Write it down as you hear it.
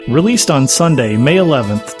Released on Sunday, May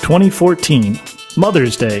 11th, 2014,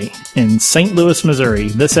 Mother's Day, in St. Louis, Missouri,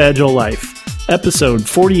 This Agile Life, Episode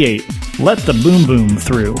 48, Let the Boom Boom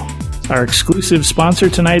Through. Our exclusive sponsor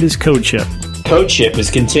tonight is CodeShip. CodeShip is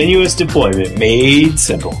continuous deployment made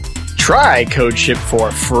simple. Try CodeShip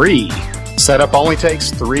for free. Setup only takes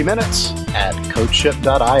 3 minutes at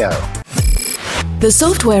codeship.io. The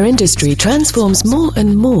software industry transforms more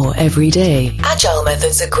and more every day. Agile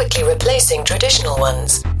methods are quickly replacing traditional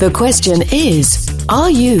ones. The question is,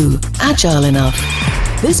 are you agile enough?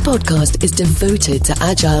 This podcast is devoted to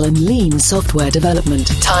agile and lean software development.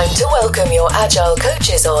 Time to welcome your agile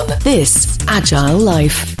coaches on This Agile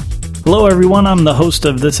Life. Hello everyone, I'm the host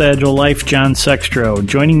of This Agile Life, John Sextro.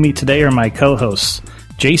 Joining me today are my co-hosts,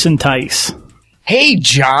 Jason Tice. Hey,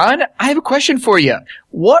 John, I have a question for you.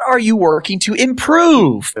 What are you working to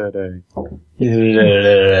improve? Can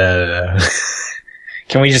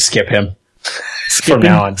we just skip him? From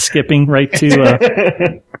now on. Skipping right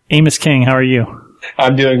to Amos King. How are you?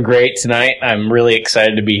 I'm doing great tonight. I'm really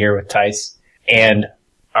excited to be here with Tice and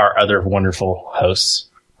our other wonderful hosts.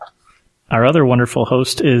 Our other wonderful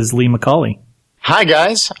host is Lee McCauley. Hi,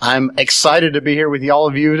 guys. I'm excited to be here with all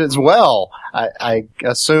of you as well. I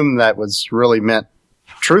assume that was really meant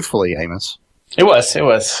truthfully, Amos. It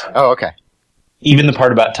was. Oh, okay. Even the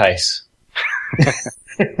part about Tice.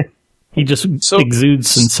 He just exudes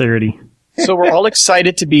sincerity. So we're all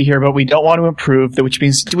excited to be here, but we don't want to improve, which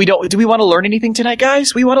means do we want to learn anything tonight,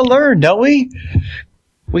 guys? We want to learn, don't we?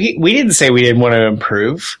 We didn't say we didn't want to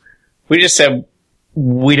improve. We just said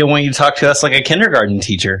we don't want you to talk to us like a kindergarten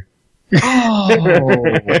teacher. Oh,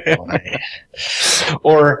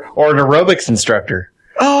 or an aerobics instructor.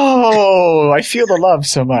 Oh, I feel the love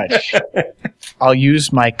so much. I'll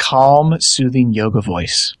use my calm, soothing yoga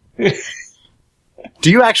voice.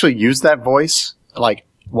 Do you actually use that voice, like,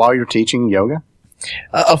 while you're teaching yoga?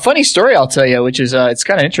 A funny story I'll tell you, which is it's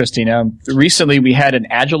kind of interesting. Recently, we had an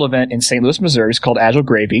Agile event in St. Louis, Missouri. It's called Agile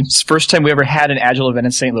Gravy. It's the first time we ever had an Agile event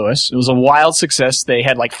in St. Louis. It was a wild success. They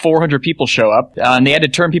had like 400 people show up, and they had to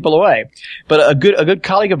turn people away. But a good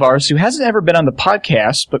colleague of ours who hasn't ever been on the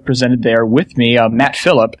podcast but presented there with me, Matt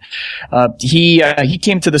Phillip, he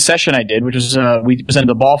came to the session I did, which was we presented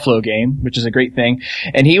the ball flow game, which is a great thing.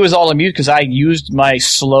 And he was all amused because I used my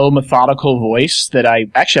slow, methodical voice that I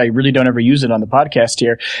really don't ever use it on the podcast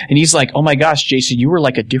here, and he's like, "Oh my gosh, Jason, you were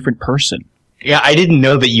like a different person." Yeah, I didn't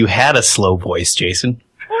know that you had a slow voice, Jason.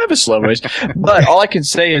 I have a slow voice, but all I can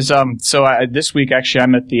say is, this week actually,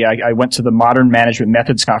 I went to the Modern Management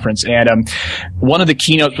Methods Conference, and one of the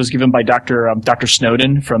keynotes was given by Dr.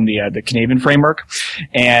 Snowden from the Canadian Framework,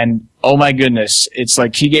 and oh my goodness, it's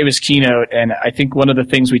like he gave his keynote, and I think one of the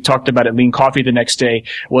things we talked about at Lean Coffee the next day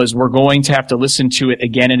was we're going to have to listen to it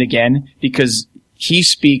again and again because he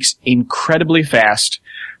speaks incredibly fast.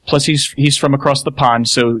 Plus, he's from across the pond,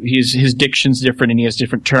 so his diction's different and he has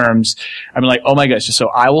different terms. I'm like, oh my gosh! So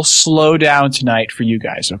I will slow down tonight for you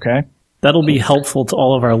guys, okay? That'll be helpful to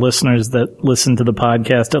all of our listeners that listen to the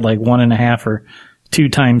podcast at like 1.5 or 2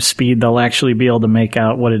 times speed. They'll actually be able to make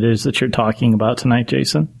out what it is that you're talking about tonight,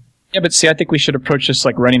 Jason. Yeah, but see, I think we should approach this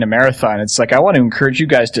like running a marathon. It's like I want to encourage you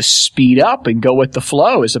guys to speed up and go with the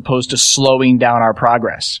flow as opposed to slowing down our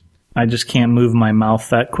progress. I just can't move my mouth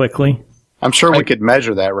that quickly. I'm sure we could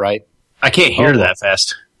measure that, right? I can't hear that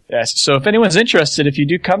fast. Yes. So if anyone's interested, if you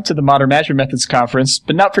do come to the Modern Management Methods Conference,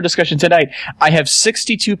 but not for discussion tonight, I have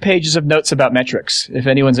 62 pages of notes about metrics, if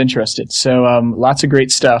anyone's interested. So lots of great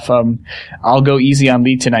stuff. I'll go easy on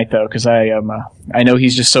Lee tonight, though, because I know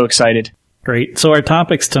he's just so excited. Great. So our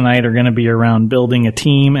topics tonight are going to be around building a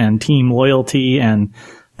team and team loyalty and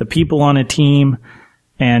the people on a team,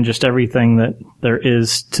 and just everything that there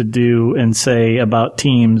is to do and say about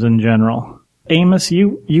teams in general. Amos,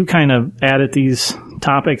 you kind of added these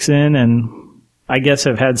topics in and I guess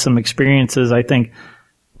have had some experiences. I think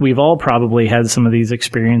we've all probably had some of these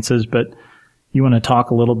experiences, but you want to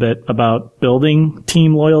talk a little bit about building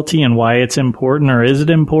team loyalty and why it's important, or is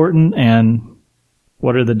it important, and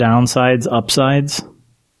what are the downsides, upsides?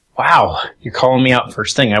 Wow, you're calling me out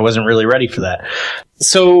first thing. I wasn't really ready for that.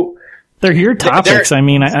 So they're your topics. I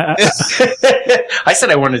mean, I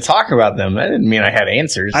said I wanted to talk about them. I didn't mean I had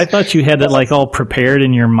answers. I thought you had it like all prepared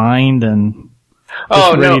in your mind and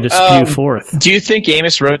ready to spew forth. Do you think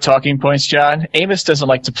Amos wrote talking points, John? Amos doesn't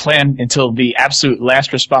like to plan until the absolute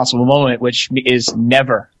last responsible moment, which is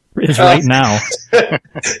never. Is right now.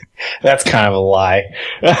 That's kind of a lie.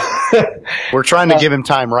 We're trying to give him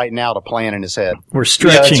time right now to plan in his head. We're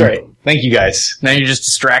stretching. Yeah, that's right. Thank you, guys. Now you're just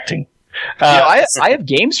distracting. I have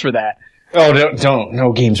games for that. Oh,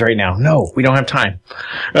 no games right now. No, we don't have time.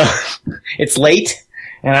 It's late,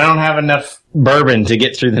 and I don't have enough bourbon to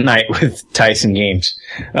get through the night with Tyson games.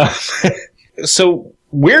 So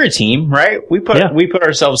we're a team, right? We put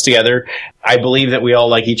ourselves together. I believe that we all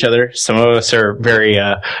like each other. Some of us are very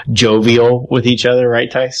jovial with each other,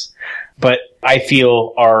 right, Tice? But I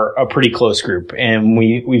feel are a pretty close group, and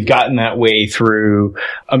we've gotten that way through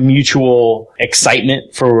a mutual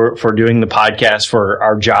excitement for doing the podcast, for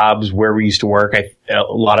our jobs, where we used to work. A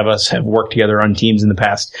lot of us have worked together on teams in the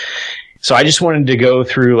past. So I just wanted to go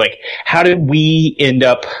through, like, how did we end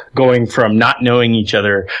up going from not knowing each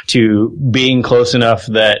other to being close enough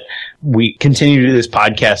that we continue to do this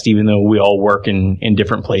podcast, even though we all work in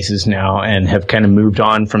different places now and have kind of moved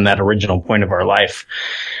on from that original point of our life.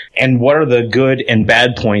 And what are the good and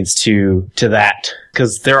bad points to that?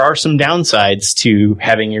 Because there are some downsides to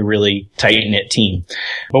having a really tight-knit team.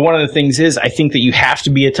 But one of the things is, I think that you have to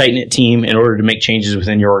be a tight-knit team in order to make changes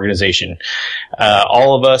within your organization.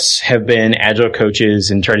 All of us have been Agile coaches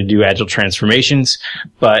and try to do Agile transformations,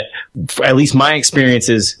 but at least my experience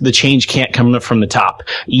is the change can't come from the top.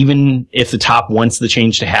 Even if the top wants the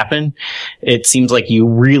change to happen, it seems like you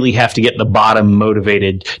really have to get the bottom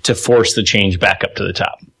motivated to force the change back up to the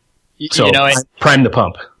top. So, prime the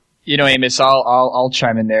pump. Amos, I'll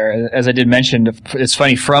chime in there. As I did mention, it's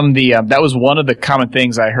funny, from the that was one of the common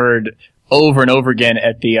things I heard over and over again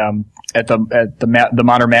at the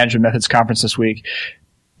Modern Management Methods conference this week.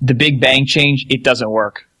 The Big Bang change, it doesn't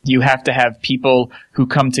work. You have to have people who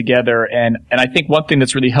come together, and I think one thing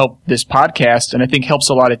that's really helped this podcast, and I think helps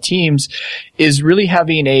a lot of teams, is really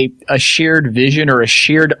having a shared vision or a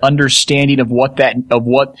shared understanding of what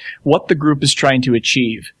the group is trying to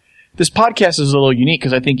achieve. This podcast is a little unique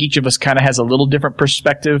because I think each of us kind of has a little different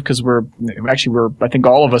perspective, because I think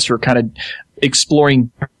all of us are kind of exploring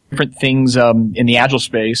different things in the Agile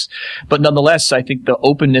space. But nonetheless, I think the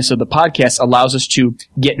openness of the podcast allows us to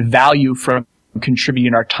get value from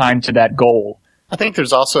contributing our time to that goal. I think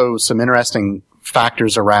there's also some interesting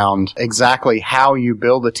factors around exactly how you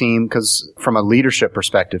build a team, because from a leadership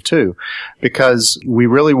perspective too, because we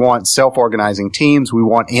really want self-organizing teams. We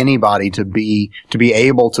want anybody to be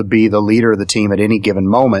able to be the leader of the team at any given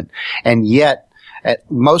moment. And yet,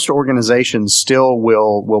 most organizations still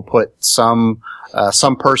will put some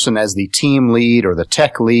person as the team lead or the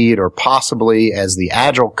tech lead, or possibly as the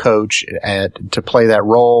Agile coach to play that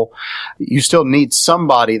role. You still need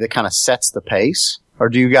somebody that kind of sets the pace. Or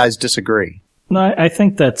do you guys disagree? No, I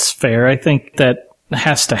think that's fair. I think that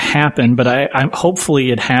has to happen, but I'm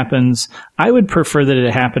hopefully it happens. I would prefer that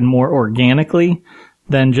it happen more organically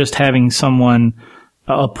than just having someone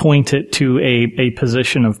appointed to a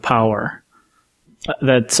position of power.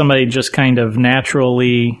 That somebody just kind of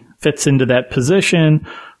naturally fits into that position,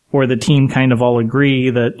 or the team kind of all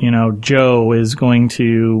agree that,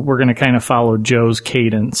 we're going to kind of follow Joe's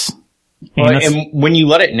cadence. Well, and when you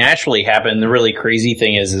let it naturally happen, the really crazy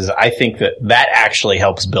thing is I think that actually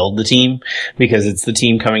helps build the team, because it's the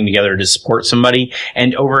team coming together to support somebody.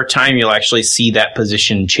 And over time, you'll actually see that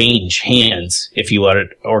position change hands if you let it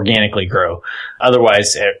organically grow.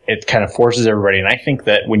 Otherwise, it kind of forces everybody. And I think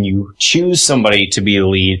that when you choose somebody to be the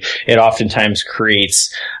lead, it oftentimes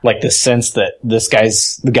creates like the sense that this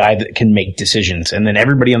guy's the guy that can make decisions. And then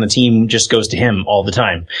everybody on the team just goes to him all the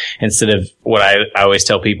time, instead of what I always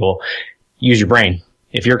tell people: use your brain.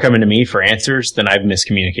 If you're coming to me for answers, then I've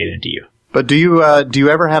miscommunicated to you. But do you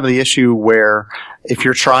ever have the issue where, if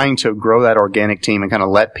you're trying to grow that organic team and kind of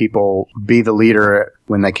let people be the leader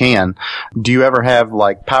when they can, do you ever have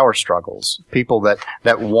like power struggles? People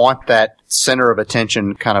that want that center of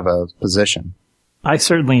attention kind of a position? I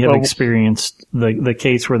certainly have experienced the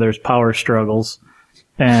case where there's power struggles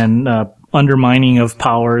and undermining of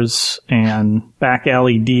powers and back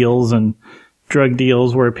alley deals and drug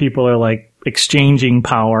deals where people are like exchanging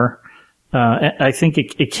power. I think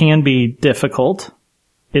it can be difficult.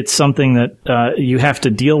 It's something that you have to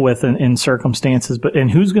deal with in circumstances, and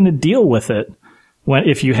who's going to deal with it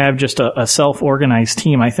if you have just a self-organized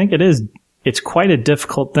team? I think it's quite a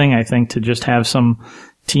difficult thing, I think, to just have some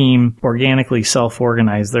team organically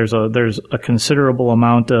self-organized. There's a considerable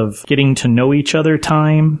amount of getting to know each other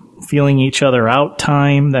time, feeling each other out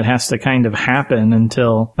time that has to kind of happen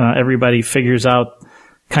until everybody figures out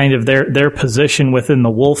kind of their position within the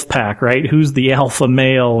wolf pack, right? Who's the alpha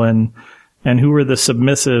male and who are the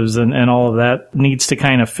submissives, and all of that needs to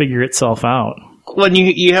kind of figure itself out. Well, and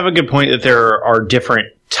you have a good point that there are different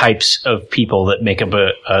types of people that make up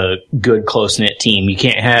a good close-knit team. You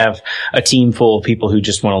can't have a team full of people who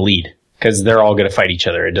just want to lead, because they're all going to fight each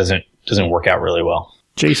other. It doesn't work out really well.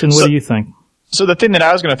 Jason, what do you think? So the thing that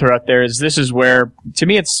I was going to throw out there is, this is where, to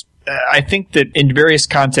me, it's I think that in various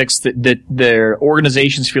contexts that their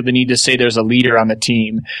organizations feel the need to say there's a leader on the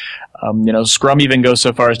team. Scrum even goes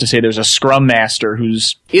so far as to say there's a Scrum Master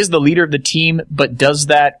is the leader of the team, but does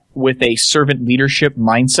that with a servant leadership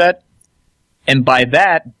mindset. And by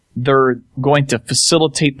that, they're going to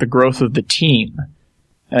facilitate the growth of the team.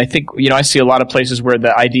 And I think, I see a lot of places where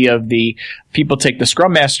the idea of the people take the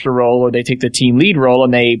Scrum Master role or they take the team lead role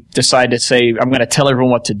and they decide to say, I'm going to tell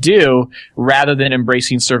everyone what to do, rather than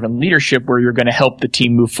embracing servant leadership where you're going to help the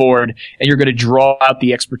team move forward and you're going to draw out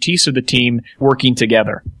the expertise of the team working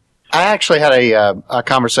together. I actually had a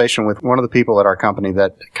conversation with one of the people at our company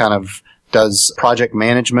that kind of does project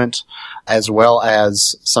management as well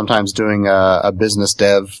as sometimes doing a business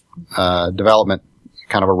development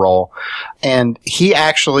kind of a role. And he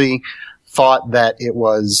actually thought that it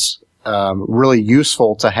was really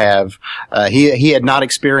useful to have, he had not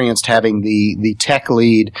experienced having the tech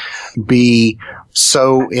lead be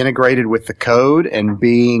so integrated with the code and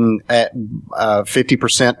being at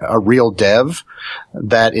 50% a real dev,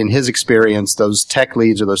 that in his experience, those tech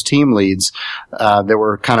leads or those team leads that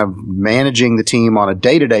were kind of managing the team on a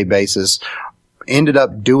day-to-day basis ended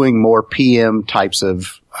up doing more PM types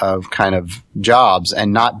of kind of jobs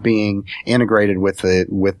and not being integrated with the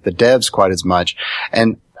devs quite as much.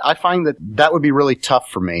 And I find that would be really tough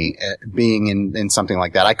for me being in something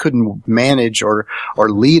like that. I couldn't manage or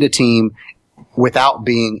lead a team without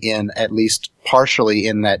being in at least partially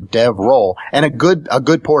in that dev role, and a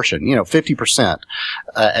good portion, 50%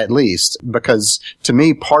 at least, because to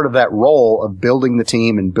me part of that role of building the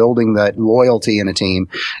team and building that loyalty in a team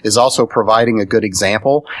is also providing a good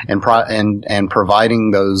example and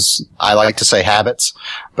providing those, I like to say habits,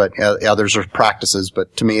 but others are practices,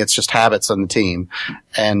 but to me it's just habits on the team,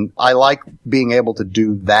 and I like being able to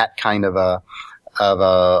do that kind of a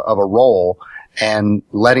role and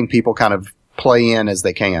letting people kind of play in as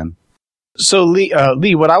they can. So Lee,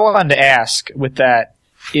 what I wanted to ask with that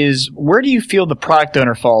is, where do you feel the product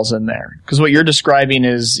owner falls in there? Because what you're describing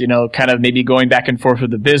is, kind of maybe going back and forth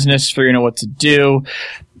with the business, figuring out what to do.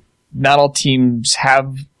 Not all teams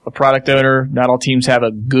have a product owner. Not all teams have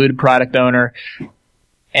a good product owner.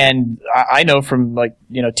 And I know from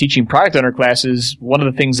teaching product owner classes, one of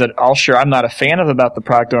the things that I'll share I'm not a fan of about the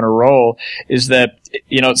product owner role is that,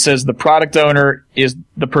 it says the product owner is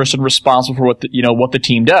the person responsible for what the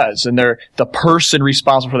team does, and they're the person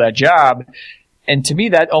responsible for that job. And to me,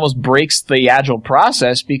 that almost breaks the agile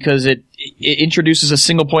process because it introduces a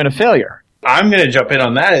single point of failure. I'm going to jump in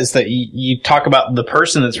on that, is that you talk about the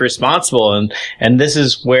person that's responsible, and this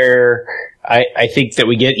is where I think that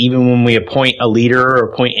we get, even when we appoint a leader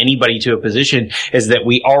or appoint anybody to a position, is that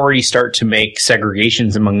we already start to make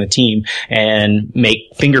segregations among the team and make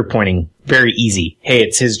finger pointing very easy. Hey,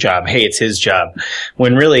 it's his job. Hey, it's his job.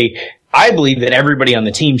 When really, I believe that everybody on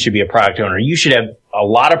the team should be a product owner. You should have a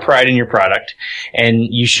lot of pride in your product, and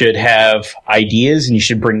you should have ideas, and you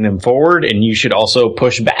should bring them forward, and you should also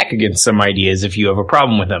push back against some ideas if you have a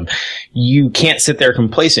problem with them. You can't sit there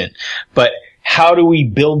complacent. But how do we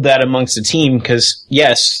build that amongst a team? Because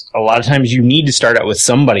yes, a lot of times you need to start out with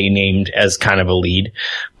somebody named as kind of a lead,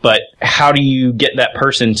 but how do you get that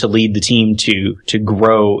person to lead the team to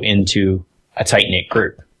grow into a tight-knit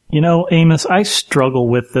group? Amos, I struggle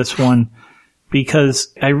with this one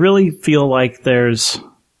because I really feel like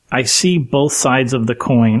I see both sides of the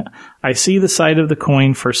coin. I see the side of the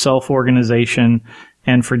coin for self-organization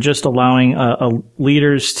and for just allowing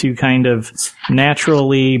leaders to kind of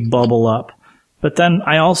naturally bubble up. But then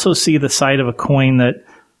I also see the side of a coin that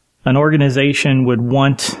an organization would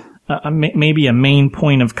want maybe a main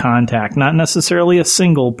point of contact, not necessarily a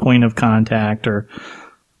single point of contact, or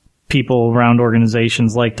people around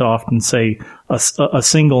organizations like to often say a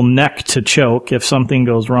single neck to choke if something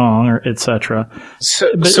goes wrong, or etc.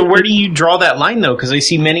 So where do you draw that line, though? Because I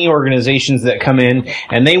see many organizations that come in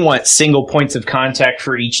and they want single points of contact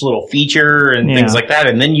for each little feature and things like that.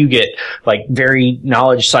 And then you get very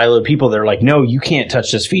knowledge siloed people that are like, no, you can't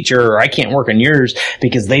touch this feature, or I can't work on yours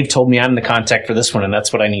because they've told me I'm the contact for this one and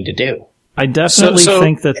that's what I need to do. I definitely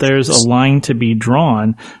think that there's a line to be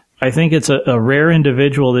drawn. I think it's a rare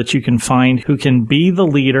individual that you can find who can be the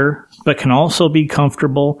leader, but can also be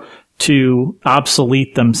comfortable to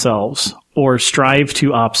obsolete themselves or strive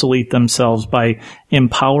to obsolete themselves by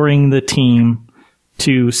empowering the team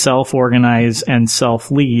to self-organize and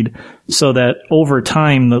self-lead, so that over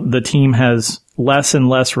time the team has less and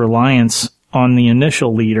less reliance on the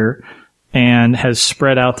initial leader and has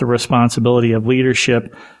spread out the responsibility of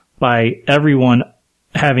leadership by everyone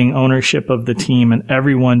having ownership of the team and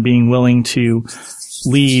everyone being willing to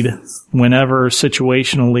lead whenever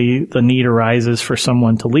situationally the need arises for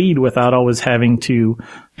someone to lead without always having to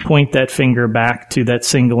point that finger back to that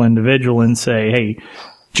single individual and say, hey,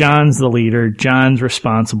 John's the leader, John's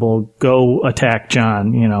responsible, go attack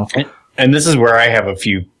John, you know. And this is where I have a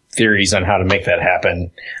few theories on how to make that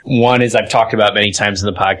happen. One is I've talked about many times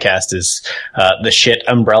in the podcast is the shit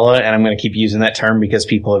umbrella, and I'm going to keep using that term because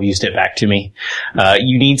people have used it back to me.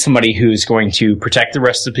 You need somebody who's going to protect the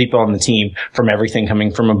rest of the people on the team from everything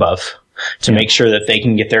coming from above to make sure that they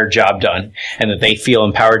can get their job done and that they feel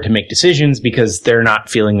empowered to make decisions because they're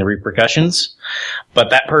not feeling the repercussions.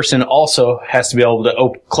 But that person also has to be able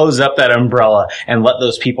to close up that umbrella and let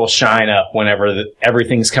those people shine up whenever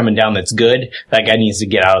everything's coming down that's good. That guy needs to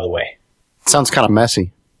get out of the way. Sounds kind of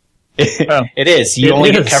messy. It is. You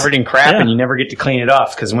only get covered in crap and you never get to clean it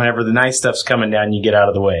off because whenever the nice stuff's coming down, you get out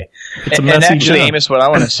of the way. And actually, Amos, what I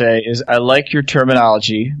want to say is I like your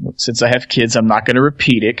terminology. Since I have kids, I'm not going to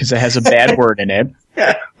repeat it because it has a bad word in it.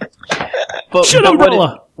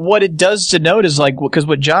 But what it does denote is like, because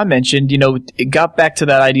what John mentioned, you know, it got back to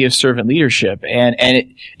that idea of servant leadership. And it,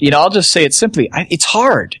 you know, I'll just say it simply. It's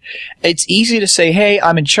hard. It's easy to say, hey,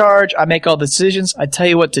 I'm in charge. I make all the decisions. I tell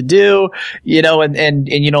you what to do, you know, and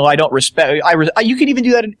you know, I don't respect, you can even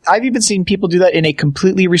do that. I've even seen people do that in a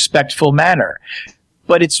completely respectful manner.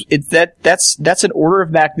 But that's an order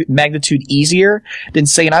of magnitude easier than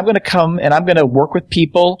saying I'm going to come and I'm going to work with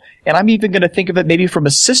people and I'm even going to think of it maybe from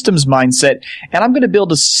a systems mindset and I'm going to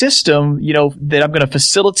build a system, you know, that I'm going to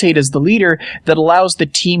facilitate as the leader that allows the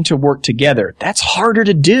team to work together. That's harder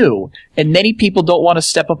to do, and many people don't want to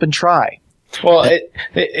step up and try. Well,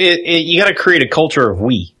 you got to create a culture of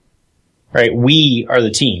we, right? We are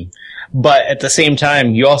the team. But at the same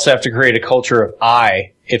time, you also have to create a culture of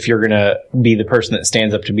I if you're going to be the person that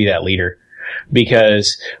stands up to be that leader.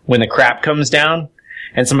 Because when the crap comes down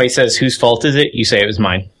and somebody says, whose fault is it? You say it was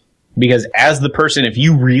mine. Because as the person, if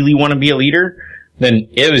you really want to be a leader, then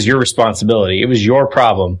it was your responsibility. It was your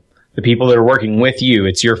problem. The people that are working with you,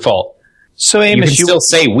 it's your fault. So Amos, you can still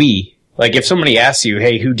say we. Like if somebody asks you,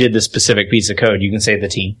 hey, who did this specific piece of code? You can say the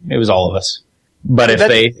team. It was all of us. But if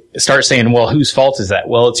they start saying, well, whose fault is that?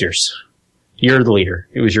 Well, it's yours. You're the leader.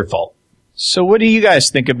 It was your fault. So what do you guys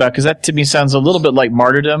think about? Because that to me sounds a little bit like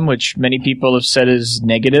martyrdom, which many people have said is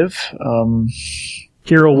negative.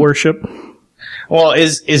 Hero worship. Well,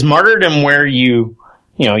 is martyrdom where you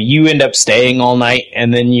end up staying all night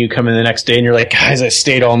and then you come in the next day and you're like, guys, I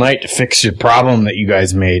stayed all night to fix your problem that you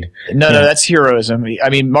guys made. No, that's heroism. I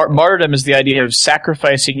mean, martyrdom is the idea of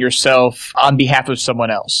sacrificing yourself on behalf of someone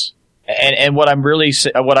else. And what I'm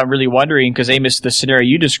really wondering, because Amos, the scenario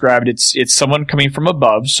you described, it's someone coming from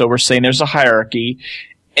above. So we're saying there's a hierarchy.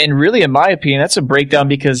 And really, in my opinion, that's a breakdown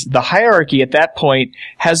because the hierarchy at that point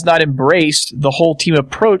has not embraced the whole team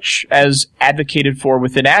approach as advocated for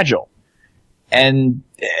within Agile. And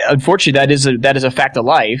unfortunately, that is a fact of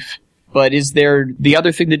life. But is there the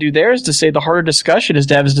other thing to do there is to say the harder discussion is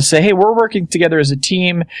to say, hey, we're working together as a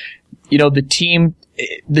team. You know, the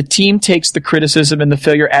team takes the criticism and the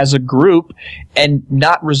failure as a group and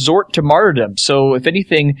not resort to martyrdom. So if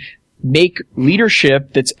anything, make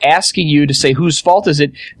leadership that's asking you to say whose fault is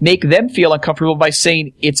it, make them feel uncomfortable by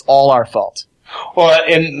saying it's all our fault. Well,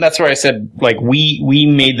 and that's where I said, like, we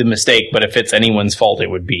made the mistake, but if it's anyone's fault, it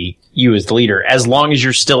would be you as the leader. As long as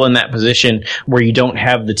you're still in that position where you don't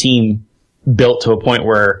have the team built to a point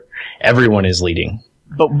where everyone is leading.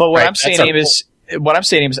 But what I'm saying,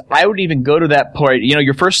 Amos, I would even go to that point. You know,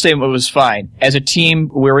 your first statement was fine. As a team,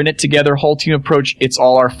 we're in it together, whole team approach, it's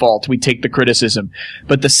all our fault. We take the criticism.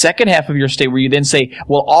 But the second half of your statement where you then say,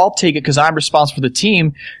 well, I'll take it because I'm responsible for the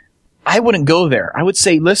team, I wouldn't go there. I would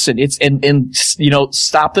say, listen, and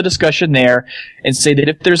stop the discussion there and say that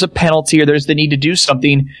if there's a penalty or there's the need to do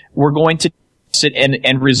something, we're going to sit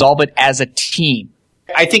and resolve it as a team.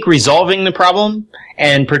 I think resolving the problem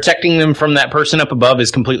and protecting them from that person up above is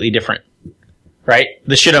completely different. Right?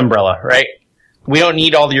 The shit umbrella, right? We don't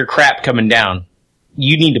need all your crap coming down.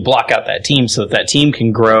 You need to block out that team so that team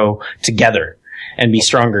can grow together and be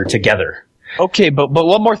stronger together. Okay, but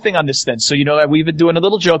one more thing on this then. So, you know, we've been doing a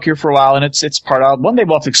little joke here for a while, and it's part of, one day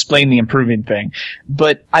we'll have to explain the improving thing.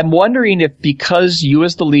 But I'm wondering if because you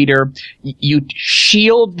as the leader, you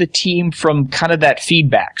shield the team from kind of that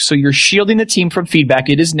feedback. So you're shielding the team from feedback.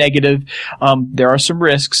 It is negative. There are some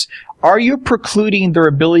risks. Are you precluding their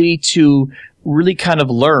ability to really kind of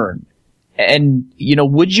learn? And, you know,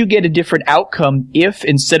 would you get a different outcome if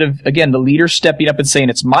instead of, again, the leader stepping up and saying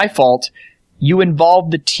it's my fault, you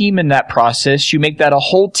involve the team in that process, you make that a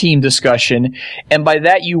whole team discussion, and by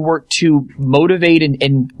that you work to motivate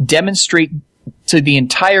and demonstrate to the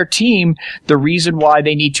entire team the reason why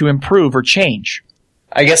they need to improve or change?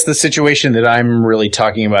 I guess the situation that I'm really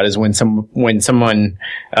talking about is when someone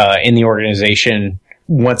in the organization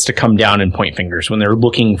wants to come down and point fingers, when they're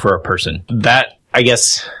looking for a person. That, I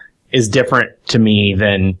guess, is different to me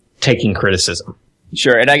than taking criticism.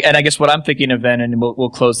 Sure, and I guess what I'm thinking of then, and we'll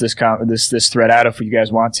close this thread out if you guys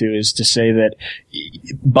want to, is to say that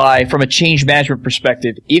from a change management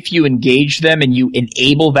perspective, if you engage them and you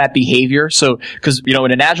enable that behavior, so because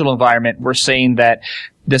in an agile environment, we're saying that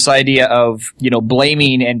this idea of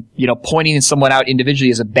blaming and pointing someone out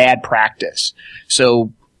individually is a bad practice.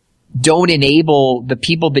 So don't enable the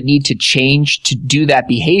people that need to change to do that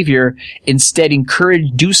behavior. Instead,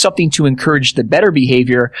 do something to encourage the better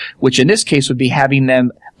behavior, which in this case would be having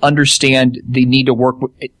them understand they need to work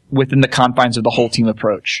within the confines of the whole team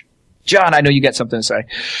approach. John, I know you got something to say.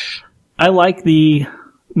 I like the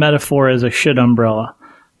metaphor as a shit umbrella.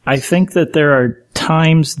 I think that there are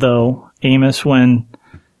times, though, Amos, when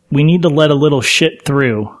we need to let a little shit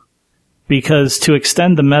through. Because to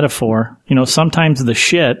extend the metaphor, sometimes the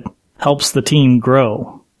shit helps the team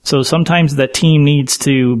grow. So sometimes that team needs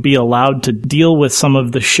to be allowed to deal with some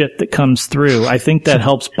of the shit that comes through. I think that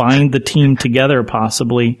helps bind the team together,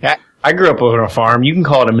 possibly. I grew up on a farm. You can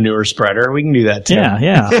call it a manure spreader. We can do that too.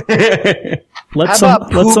 Yeah. Let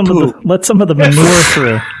some of the manure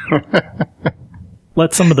through.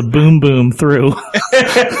 Let some of the boom through.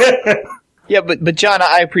 Yeah, but John,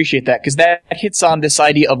 I appreciate that because that hits on this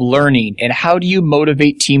idea of learning and how do you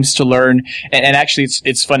motivate teams to learn? And actually,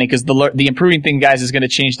 it's funny because the improving thing, guys, is going to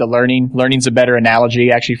change the learning. Learning's a better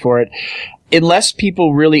analogy actually for it. Unless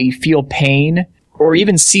people really feel pain or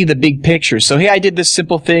even see the big picture. So, hey, I did this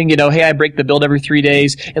simple thing, hey, I break the build every 3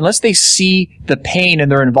 days. Unless they see the pain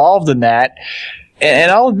and they're involved in that.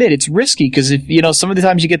 And I'll admit it's risky because if, some of the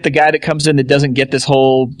times you get the guy that comes in that doesn't get this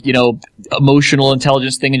whole, emotional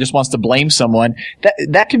intelligence thing and just wants to blame someone,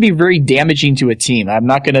 that can be very damaging to a team. I'm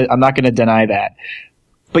not gonna deny that.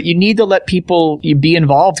 But you need to let people be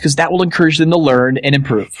involved because that will encourage them to learn and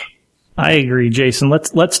improve. I agree, Jason.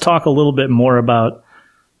 Let's talk a little bit more about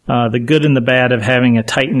the good and the bad of having a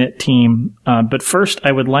tight-knit team. But first,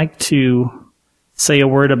 I would like to say a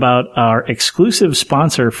word about our exclusive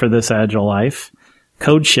sponsor for this Agile Life,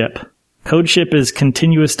 CodeShip. CodeShip is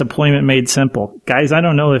continuous deployment made simple. Guys, I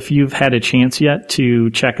don't know if you've had a chance yet to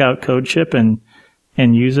check out CodeShip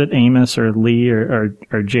and use it, Amos or Lee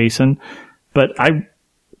or Jason, but I've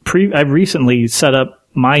recently set up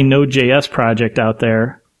my Node.js project out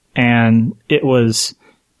there, and it was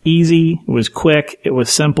easy, it was quick, it was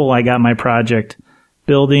simple. I got my project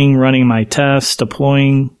building, running my tests,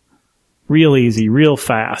 deploying, real easy, real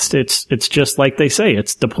fast. It's just like they say,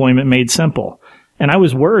 it's deployment made simple. And I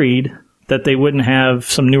was worried that they wouldn't have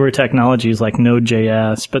some newer technologies like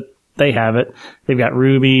Node.js, but they have it. They've got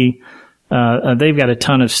Ruby. They've got a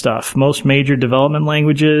ton of stuff. Most major development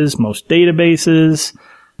languages, most databases.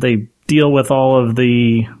 They deal with all of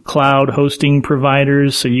the cloud hosting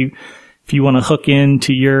providers. So if you want to hook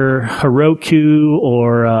into your Heroku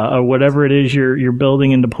or whatever it is you're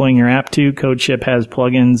building and deploying your app to, CodeShip has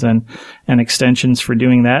plugins and extensions for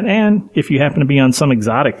doing that. And if you happen to be on some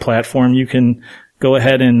exotic platform, you can go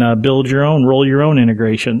ahead and roll your own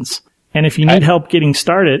integrations. And if you need help getting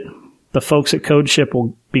started, the folks at CodeShip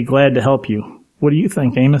will be glad to help you. What do you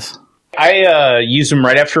think, Amos? I used them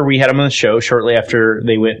right after we had them on the show, shortly after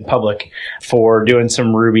they went public, for doing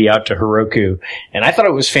some Ruby out to Heroku. And I thought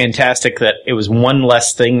it was fantastic that it was one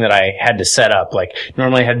less thing that I had to set up. Like,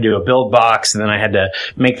 normally I had to do a build box, and then I had to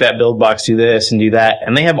make that build box do this and do that.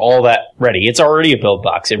 And they have all that ready. It's already a build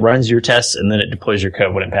box. It runs your tests, and then it deploys your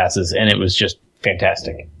code when it passes. And it was just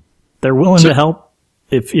fantastic. They're willing to help.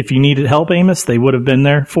 If you needed help, Amos, they would have been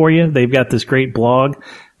there for you. They've got this great blog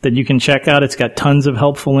that you can check out. It's got tons of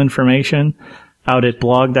helpful information out at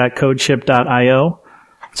blog.codeship.io.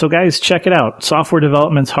 So guys, check it out. Software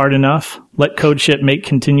development's hard enough. Let CodeShip make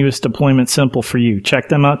continuous deployment simple for you. Check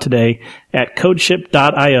them out today at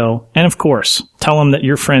codeship.io. And of course, tell them that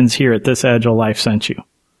your friends here at This Agile Life sent you.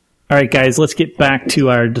 All right, guys, let's get back to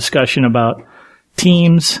our discussion about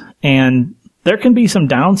teams. And there can be some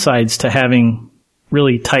downsides to having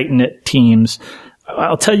really tight-knit teams.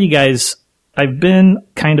 I'll tell you guys, I've been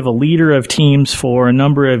kind of a leader of teams for a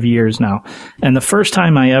number of years now. And the first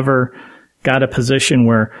time I ever got a position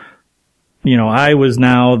where, I was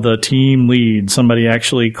now the team lead, somebody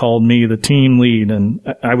actually called me the team lead. And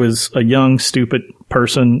I was a young, stupid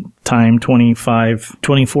person,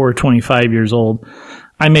 24, 25 years old.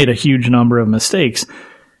 I made a huge number of mistakes.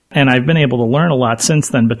 And I've been able to learn a lot since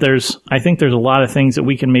then, but I think there's a lot of things that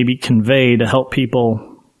we can maybe convey to help people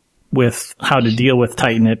with how to deal with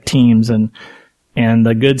tight-knit teams and and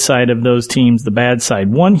the good side of those teams, the bad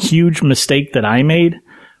side. One huge mistake that I made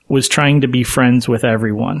was trying to be friends with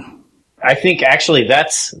everyone. I think actually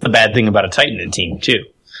that's the bad thing about a tight-knit team too,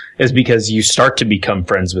 is because you start to become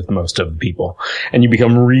friends with most of the people and you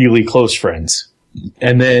become really close friends.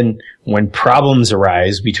 And then when problems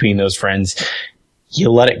arise between those friends,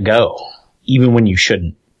 you let it go, even when you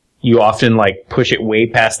shouldn't. You often like push it way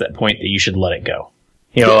past that point that you should let it go.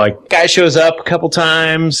 You know, like guy shows up a couple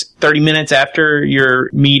times, 30 minutes after your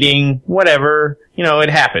meeting, whatever, you know, it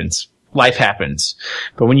happens. Life happens.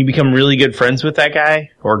 But when you become really good friends with that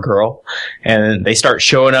guy or girl and they start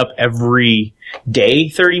showing up every day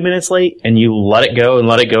 30 minutes late and you let it go and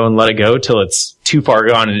let it go and let it go till it's too far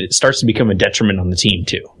gone and it starts to become a detriment on the team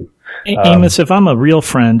too. Amos, if I'm a real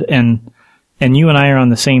friend and you and I are on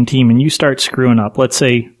the same team and you start screwing up, let's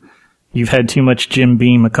say you've had too much Jim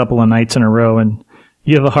Beam a couple of nights in a row and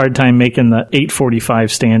you have a hard time making the 8:45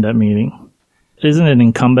 stand-up meeting. Isn't it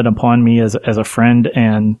incumbent upon me as a friend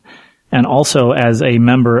and also as a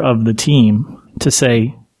member of the team to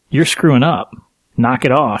say, you're screwing up. Knock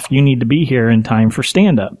it off. You need to be here in time for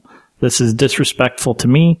stand-up. This is disrespectful to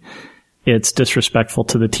me. It's disrespectful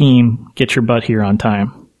to the team. Get your butt here on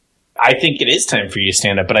time. I think it is time for you to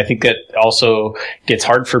stand up, but I think that also gets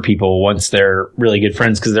hard for people once they're really good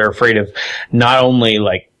friends because they're afraid of not only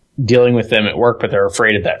like dealing with them at work, but they're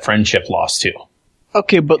afraid of that friendship loss too.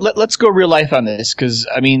 Okay, but let's go real life on this because,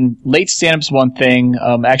 I mean, late stand-up's one thing.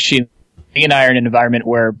 Actually, me and I are in an environment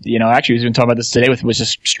where, you know, actually, we've been talking about this today with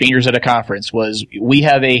just strangers at a conference, was we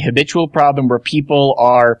have a habitual problem where people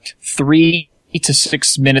are 3 to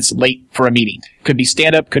 6 minutes late for a meeting. Could be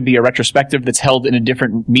stand-up, could be a retrospective that's held in a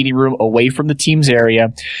different meeting room away from the team's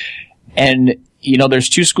area. And, you know, there's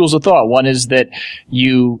two schools of thought. One is that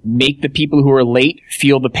you make the people who are late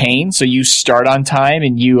feel the pain, so you start on time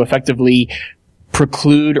and you effectively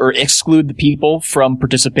preclude or exclude the people from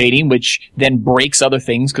participating, which then breaks other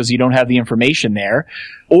things because you don't have the information there.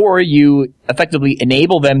 Or you effectively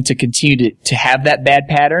enable them to continue to have that bad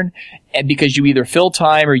pattern, and because you either fill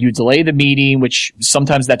time or you delay the meeting, which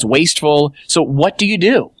sometimes that's wasteful. So what do you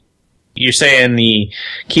do? You're saying the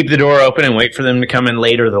keep the door open and wait for them to come in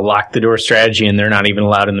later, the lock the door strategy, and they're not even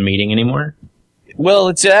allowed in the meeting anymore? Well,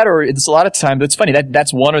 it's that, or it's a lot of time, but it's funny,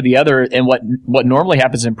 that's one or the other. And what normally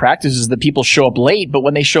happens in practice is that people show up late, but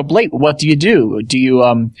when they show up late, what do? Do you,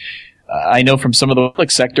 I know from some of the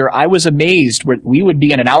public sector, I was amazed where we would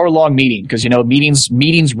be in an hour-long meeting because, you know, meetings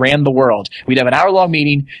ran the world. We'd have an hour-long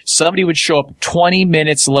meeting. Somebody would show up 20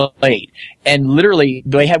 minutes late. And literally,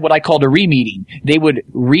 they had what I called a re-meeting. They would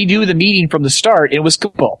redo the meeting from the start, and it was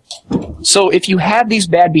cool. So if you have these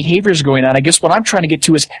bad behaviors going on, I guess what I'm trying to get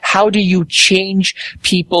to is how do you change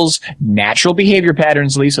people's natural behavior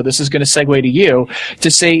patterns, Lee? So this is going to segue to you,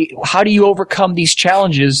 to say, how do you overcome these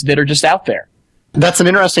challenges that are just out there? That's an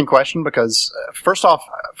interesting question because, first off,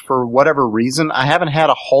 for whatever reason, I haven't had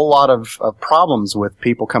a whole lot of problems with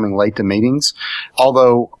people coming late to meetings.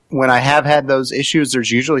 Although, when I have had those issues,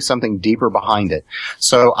 there's usually something deeper behind it.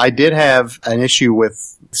 So I did have an issue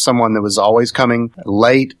with someone that was always coming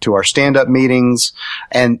late to our stand-up meetings,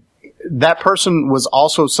 and that person was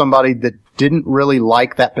also somebody that didn't really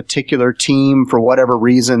like that particular team for whatever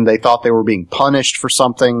reason. They thought they were being punished for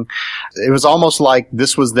something. It was almost like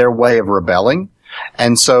this was their way of rebelling.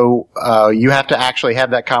 And so, you have to actually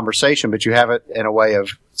have that conversation, but you have it in a way of,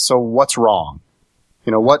 so what's wrong?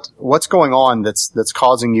 You know, what's going on that's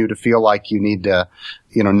causing you to feel like you need to,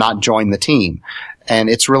 you know, not join the team? And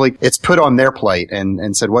it's put on their plate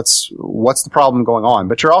and said, what's the problem going on?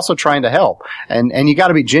 But you're also trying to help. And you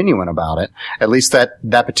gotta be genuine about it. At least that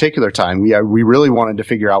particular time. We really wanted to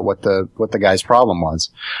figure out what the guy's problem was.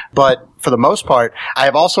 But for the most part, I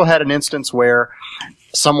have also had an instance where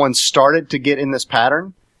someone started to get in this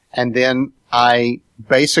pattern, and then I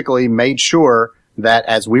basically made sure that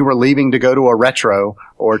as we were leaving to go to a retro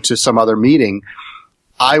or to some other meeting,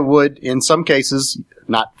 I would, in some cases,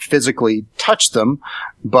 not physically touch them,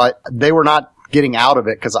 but they were not getting out of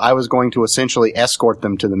it because I was going to essentially escort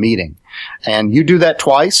them to the meeting. And you do that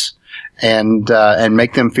twice and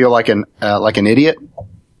make them feel like an idiot,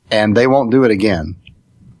 and they won't do it again.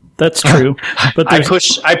 That's true. But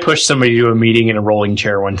I pushed somebody to a meeting in a rolling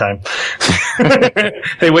chair one time.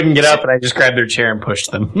 They wouldn't get up, and I just grabbed their chair and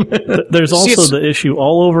pushed them. There's also the issue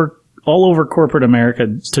all over corporate America,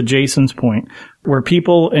 to Jason's point, where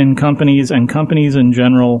people in companies in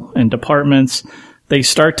general and departments, they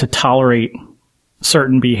start to tolerate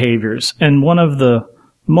certain behaviors. And one of the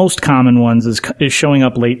most common ones is showing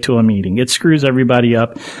up late to a meeting. It screws everybody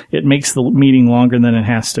up. It makes the meeting longer than it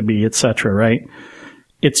has to be, etc., right?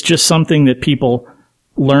 It's just something that people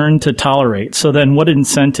learn to tolerate. So then what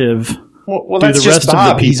incentive Well, that's just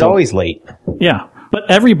Bob. He's always late. Yeah, but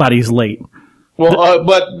everybody's late. Well,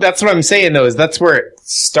 but that's what I'm saying, though, is that's where it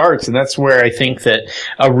starts, and that's where I think that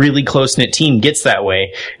a really close-knit team gets that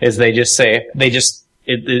way, is they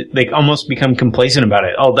almost become complacent about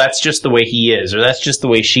it. Oh, that's just the way he is, or that's just the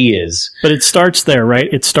way she is. But it starts there, right?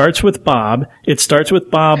 It starts with Bob. It starts with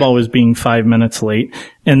Bob always being 5 minutes late.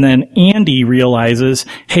 And then Andy realizes,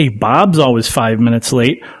 hey, Bob's always 5 minutes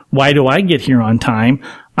late. Why do I get here on time?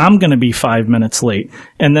 I'm going to be 5 minutes late.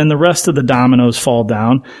 And then the rest of the dominoes fall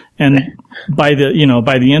down. And by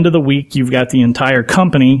the end of the week, you've got the entire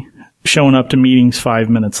company showing up to meetings 5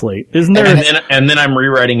 minutes late. Isn't there? And then I'm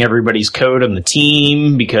rewriting everybody's code on the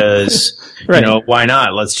team because, right. Why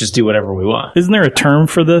not? Let's just do whatever we want. Isn't there a term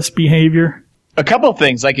for this behavior? A couple of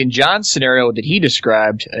things. Like in John's scenario that he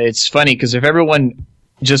described, it's funny because if everyone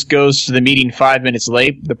just goes to the meeting 5 minutes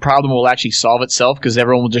late, the problem will actually solve itself because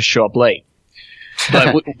everyone will just show up late.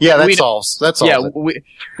 But that solves.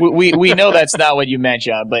 We know that's not what you meant,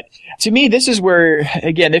 John. But to me, this is where,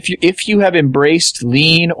 again, if you have embraced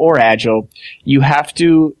lean or agile, you have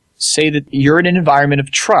to say that you're in an environment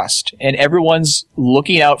of trust and everyone's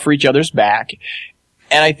looking out for each other's back.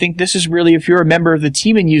 And I think this is really, if you're a member of the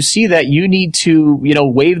team and you see that, you need to,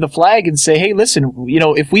 wave the flag and say, hey, listen,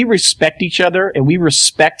 if we respect each other and we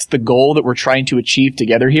respect the goal that we're trying to achieve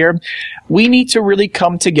together here, we need to really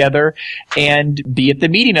come together and be at the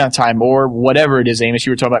meeting on time or whatever it is. Amos,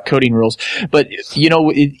 you were talking about coding rules, but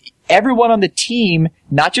everyone on the team,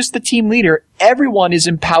 not just the team leader, everyone is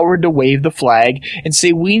empowered to wave the flag and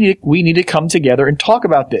say, we need to come together and talk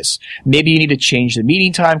about this. Maybe you need to change the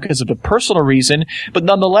meeting time because of a personal reason, but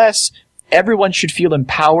nonetheless, everyone should feel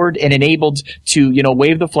empowered and enabled to,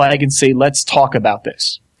 wave the flag and say, let's talk about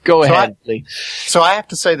this. Go ahead, Lee. So I have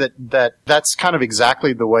to say that's kind of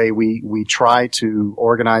exactly the way we try to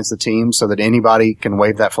organize the team so that anybody can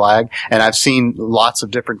wave that flag. And I've seen lots of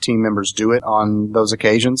different team members do it on those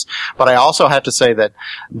occasions. But I also have to say that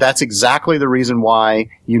that's exactly the reason why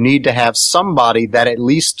you need to have somebody that at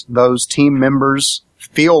least those team members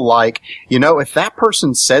feel like, if that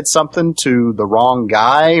person said something to the wrong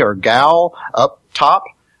guy or gal up top,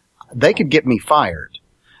 they could get me fired.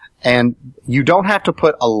 And you don't have to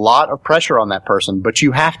put a lot of pressure on that person, but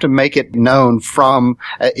you have to make it known from,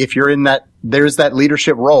 if you're in there's that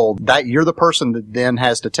leadership role, that you're the person that then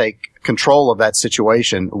has to take control of that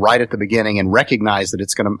situation right at the beginning and recognize that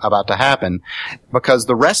it's about to happen, because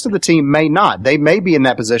the rest of the team may not. They may be in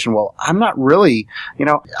that position, well, I'm not really,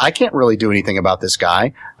 I can't really do anything about this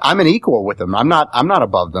guy. I'm an equal with them. I'm not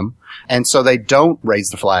above them. And so they don't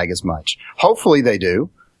raise the flag as much. Hopefully they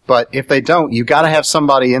do. But if they don't, you got to have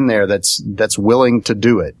somebody in there that's willing to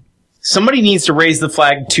do it. Somebody needs to raise the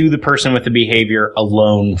flag to the person with the behavior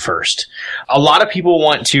alone first. A lot of people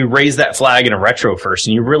want to raise that flag in a retro first,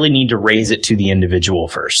 and you really need to raise it to the individual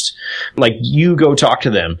first. Like, you go talk to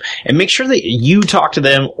them and make sure that you talk to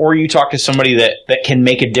them or you talk to somebody that can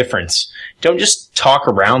make a difference. Don't just talk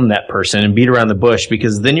around that person and beat around the bush,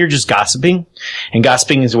 because then you're just gossiping, and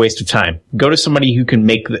gossiping is a waste of time. Go to somebody who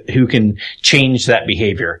can change that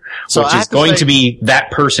behavior, which is going to be that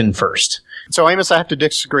person first. So, Amos, I have to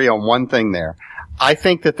disagree on one thing there. I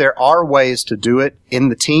think that there are ways to do it in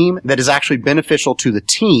the team that is actually beneficial to the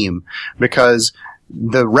team, because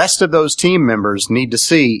the rest of those team members need to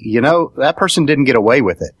see, that person didn't get away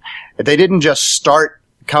with it. They didn't just start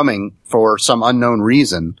coming for some unknown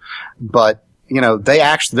reason, but,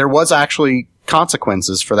 there was actually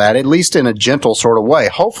consequences for that, at least in a gentle sort of way.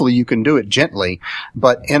 Hopefully you can do it gently,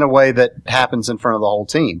 but in a way that happens in front of the whole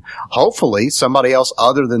team. Hopefully somebody else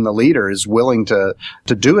other than the leader is willing to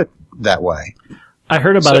do it that way. I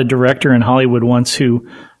heard about a director in Hollywood once who,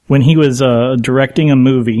 when he was directing a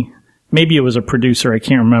movie, maybe it was a producer, I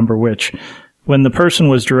can't remember which, when the person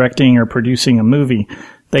was directing or producing a movie,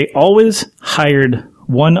 they always hired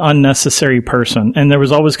one unnecessary person, and there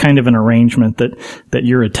was always kind of an arrangement that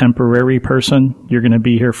you're a temporary person. You're going to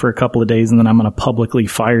be here for a couple of days, and then I'm going to publicly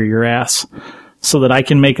fire your ass so that I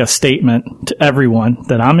can make a statement to everyone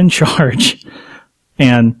that I'm in charge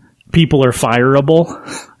and people are fireable.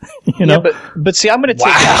 Yeah, but see, I'm going to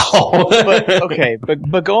take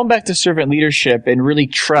but going back to servant leadership and really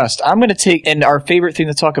trust, I'm going to take, and our favorite thing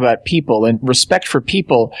to talk about, people and respect for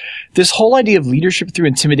people, this whole idea of leadership through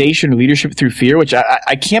intimidation, leadership through fear, which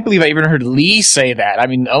I can't believe I even heard Lee say that. I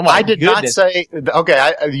mean, oh my goodness. I did not say,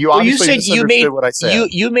 okay, you obviously misunderstood what I said.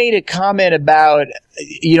 You made a comment about,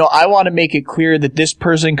 I want to make it clear that this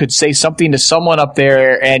person could say something to someone up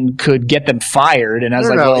there and could get them fired. And I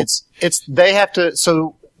was they have to,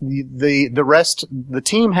 so the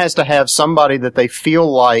team has to have somebody that they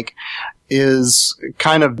feel like is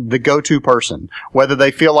kind of the go-to person, whether they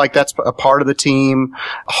feel like that's a part of the team.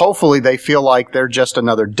 Hopefully they feel like they're just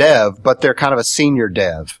another dev, but they're kind of a senior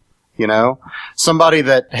dev, you know, somebody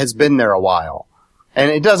that has been there a while. And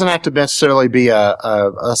it doesn't have to necessarily be a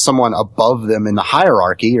someone above them in the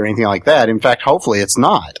hierarchy or anything like that. In fact, hopefully it's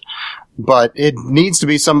not. But it needs to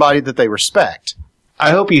be somebody that they respect.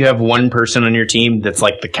 I hope you have one person on your team that's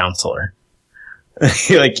like the counselor.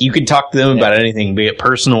 Like, you can talk to them about anything, be it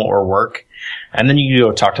personal or work, and then you can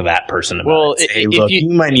go talk to that person about it. Say, hey, look, you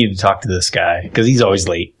might need to talk to this guy because he's always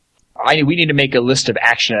late. We need to make a list of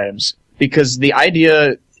action items, because the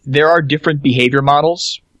idea, there are different behavior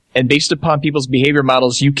models, and based upon people's behavior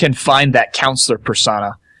models, you can find that counselor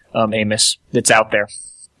persona, Amos, that's out there.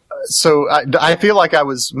 So I feel like I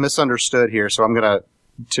was misunderstood here, so I'm going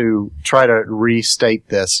to try to restate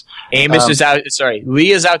this. Amos is out. Sorry,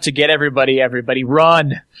 Lee is out to get everybody. Everybody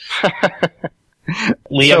run.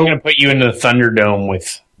 Lee, I'm going to put you into the Thunderdome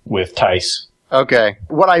with Tice. Okay.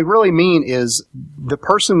 What I really mean is the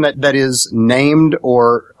person that is named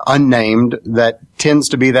or unnamed that tends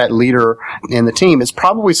to be that leader in the team is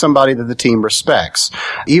probably somebody that the team respects.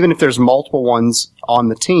 Even if there's multiple ones on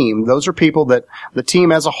the team, those are people that the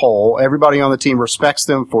team as a whole, everybody on the team respects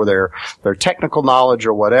them for their technical knowledge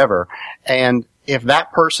or whatever. And if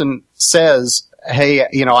that person says, hey,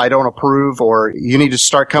 you know, I don't approve, or you need to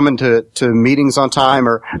start coming to meetings on time,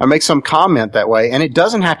 or make some comment that way. And it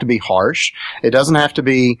doesn't have to be harsh. It doesn't have to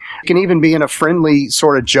be, it can even be in a friendly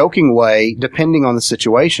sort of joking way, depending on the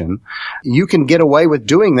situation. You can get away with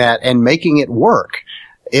doing that and making it work,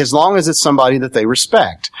 as long as it's somebody that they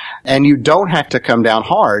respect. And you don't have to come down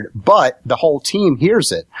hard, but the whole team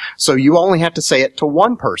hears it. So you only have to say it to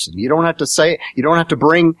one person. You don't have to say it. You don't have to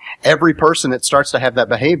bring every person that starts to have that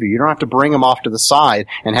behavior. You don't have to bring them off to the side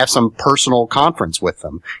and have some personal conference with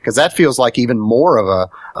them, because that feels like even more of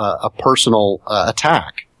a personal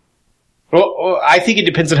attack. Well, I think it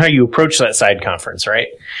depends on how you approach that side conference, right?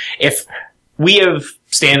 If we have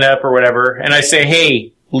stand up or whatever, and I say,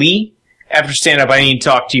 hey, Lee, after stand-up, I need to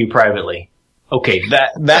talk to you privately. Okay,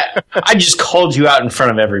 that I just called you out in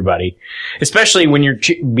front of everybody, especially when your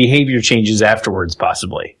behavior changes afterwards,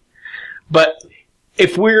 possibly. But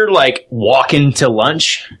if we're like walking to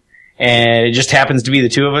lunch and it just happens to be the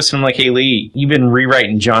two of us, and I'm like, hey, Lee, you've been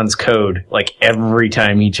rewriting John's code like every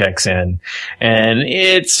time he checks in, and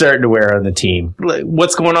it's starting to wear on the team.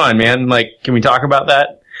 What's going on, man? Like, can we talk about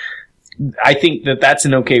that? I think that that's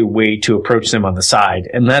an okay way to approach them on the side.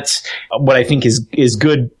 And that's what I think is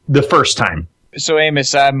good the first time. So,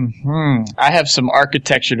 Amos, I have some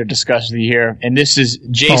architecture to discuss with you here. And this is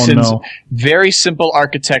Jason's very simple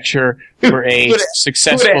architecture for a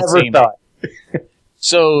successful team.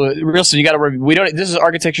 So, Wilson, you got to remember, this is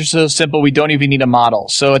architecture so simple, we don't even need a model.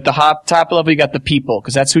 So at the top level, you got the people,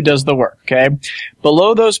 because that's who does the work, okay?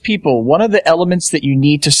 Below those people, one of the elements that you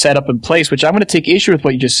need to set up in place, which I'm going to take issue with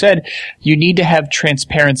what you just said, you need to have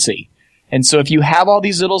transparency. And so if you have all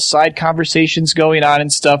these little side conversations going on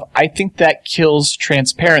and stuff, I think that kills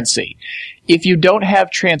transparency. If you don't have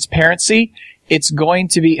transparency, it's going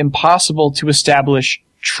to be impossible to establish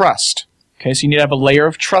trust. Okay, so you need to have a layer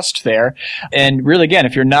of trust there. And really, again,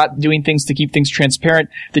 if you're not doing things to keep things transparent,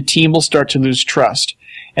 the team will start to lose trust.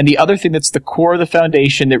 And the other thing that's the core of the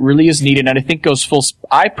foundation that really is needed, and I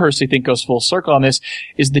personally think goes full circle on this,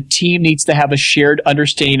 is the team needs to have a shared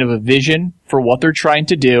understanding of a vision for what they're trying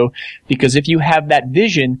to do. Because if you have that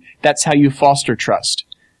vision, that's how you foster trust.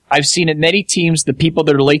 I've seen in many teams, the people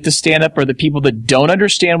that are late to stand up are the people that don't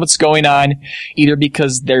understand what's going on, either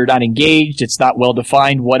because they're not engaged, it's not well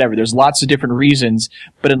defined, whatever. There's lots of different reasons.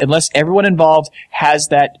 But unless everyone involved has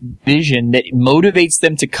that vision that motivates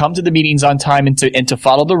them to come to the meetings on time and to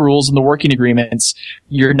follow the rules and the working agreements,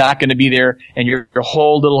 you're not going to be there, and your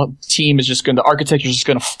whole little team is the architecture is just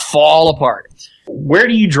going to fall apart. Where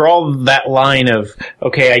do you draw that line of,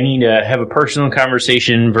 okay, I need to have a personal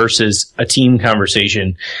conversation versus a team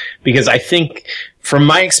conversation? Because I think from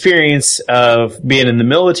my experience of being in the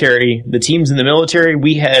military, the teams in the military,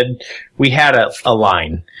 we had a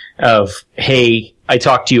line of, hey, I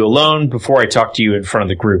talk to you alone before I talk to you in front of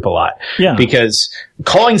the group a lot. Yeah. Because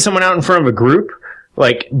calling someone out in front of a group,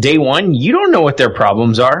 like day one, you don't know what their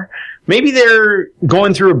problems are. Maybe they're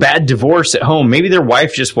going through a bad divorce at home. Maybe their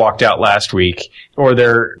wife just walked out last week, or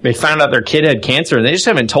they found out their kid had cancer and they just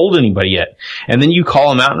haven't told anybody yet. And then you call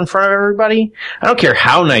them out in front of everybody. I don't care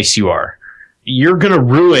how nice you are. You're going to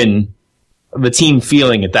ruin the team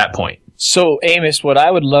feeling at that point. So, Amos, what I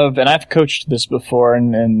would love, and I've coached this before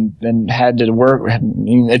and had to work, I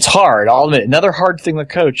mean, it's hard. I'll admit, another hard thing to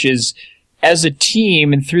coach is, as a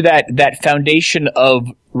team and through that foundation of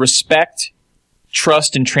respect,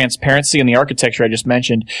 trust and transparency in the architecture I just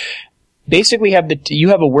mentioned, basically you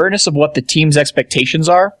have awareness of what the team's expectations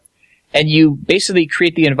are, and you basically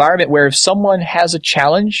create the environment where if someone has a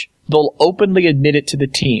challenge, they'll openly admit it to the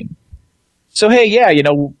team. So, hey, yeah,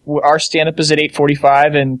 our stand-up is at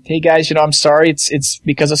 8:45, and hey, guys, I'm sorry, it's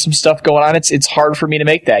because of some stuff going on. It's hard for me to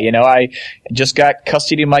make that. I just got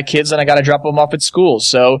custody of my kids, and I got to drop them off at school.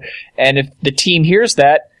 So, and if the team hears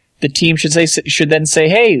that, the team should then say,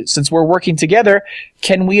 hey, since we're working together,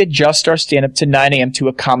 can we adjust our stand-up to 9 a.m. to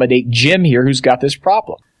accommodate Jim here who's got this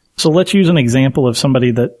problem? So let's use an example of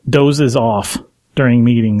somebody that dozes off during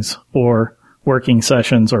meetings or working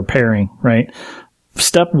sessions or pairing, right?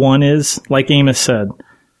 Step one is, like Amos said,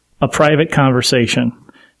 a private conversation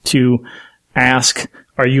to ask,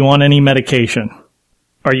 are you on any medication?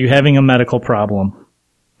 Are you having a medical problem?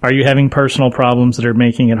 Are you having personal problems that are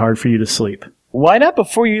making it hard for you to sleep? Why not,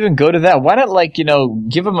 before you even go to that, why not,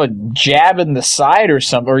 give them a jab in the side or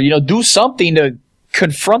something, or, do something to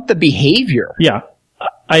confront the behavior? Yeah,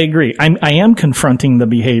 I agree. I am confronting the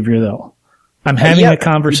behavior, though. I'm having a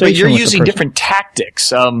conversation with the person. But you're using different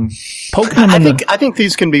tactics. I think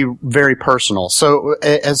these can be very personal. So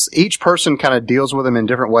as each person kind of deals with them in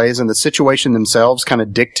different ways, and the situation themselves kind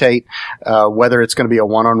of dictate whether it's going to be a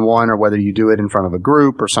one-on-one or whether you do it in front of a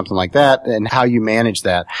group or something like that, and how you manage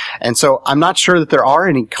that. And so I'm not sure that there are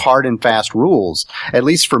any hard and fast rules. At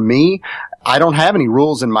least for me, I don't have any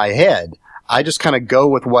rules in my head. I just kind of go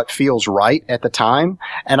with what feels right at the time,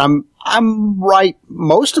 and I'm right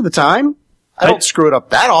most of the time. I don't screw it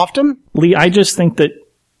up that often. Lee, I just think that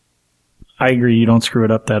I agree you don't screw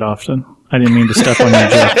it up that often. I didn't mean to step on your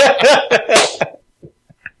joke.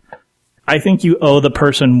 I think you owe the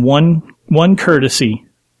person one courtesy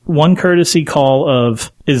call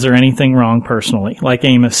of, is there anything wrong personally? Like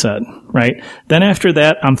Amos said, right? Then after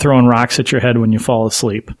that, I'm throwing rocks at your head when you fall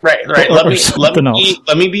asleep. Right. Let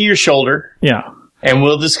me be your shoulder. Yeah. And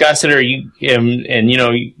we'll discuss it, or you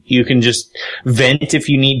can just vent if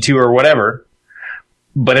you need to or whatever.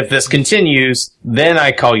 But if this continues, then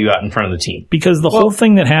I call you out in front of the team. Because the whole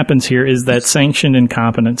thing that happens here is that sanctioned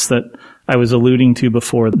incompetence that I was alluding to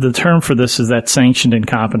before. The term for this is that sanctioned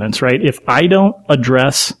incompetence, right? If I don't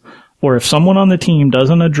address, or if someone on the team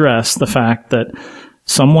doesn't address the fact that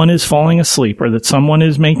someone is falling asleep or that someone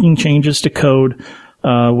is making changes to code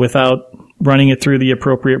without running it through the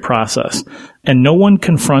appropriate process, and no one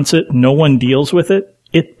confronts it, no one deals with it,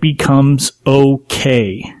 it becomes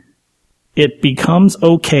okay. It becomes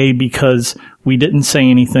okay because we didn't say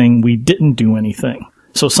anything, we didn't do anything.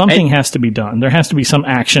 So something has to be done. There has to be some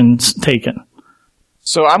actions taken.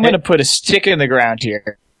 So I'm going to put a stick in the ground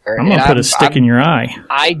here. I'm going to put a stick in your eye.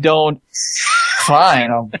 I don't... Fine.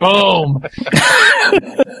 Boom.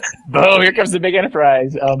 Boom. Here comes the big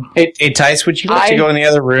enterprise. Hey, Tice, would you like to go in the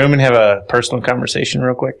other room and have a personal conversation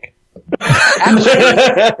real quick?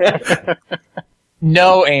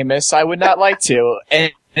 No, Amos, I would not like to.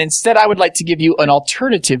 And instead, I would like to give you an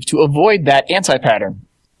alternative to avoid that anti-pattern.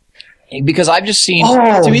 Because I've just seen...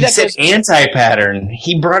 to me, that goes anti-pattern.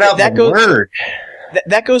 He brought out the word.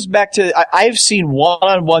 That goes back to, I've seen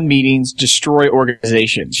one-on-one meetings destroy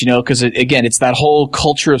organizations, because again, it's that whole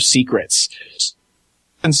culture of secrets.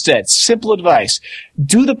 Instead, simple advice,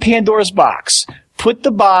 do the Pandora's box. Put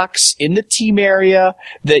the box in the team area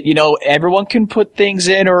that, everyone can put things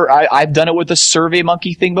in, or I've done it with the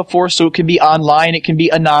SurveyMonkey thing before, so it can be online, it can be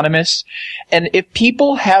anonymous. And if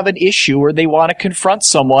people have an issue or they want to confront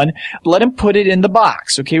someone, let them put it in the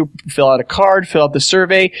box, okay? Fill out a card, fill out the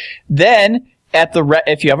survey, then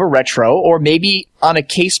if you have a retro, or maybe on a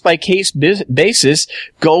case-by-case basis,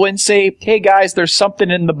 go and say, hey guys, there's something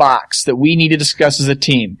in the box that we need to discuss as a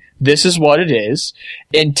team. This is what it is,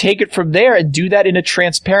 and take it from there and do that in a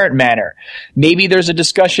transparent manner. Maybe there's a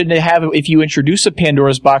discussion to have if you introduce a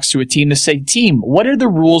Pandora's box to a team to say, team, what are the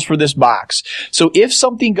rules for this box? So if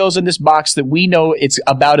something goes in this box that we know it's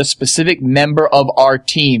about a specific member of our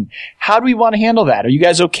team, how do we want to handle that? Are you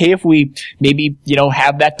guys okay if we maybe,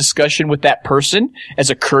 have that discussion with that person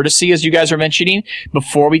as a courtesy, as you guys are mentioning,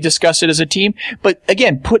 before we discuss it as a team? But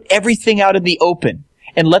again, put everything out in the open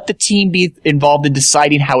and let the team be involved in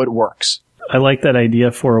deciding how it works. I like that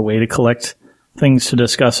idea for a way to collect things to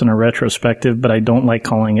discuss in a retrospective, but I don't like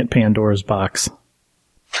calling it Pandora's box.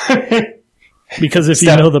 Because if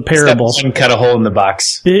you know the parable... You can cut a hole in the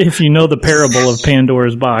box. If you know the parable of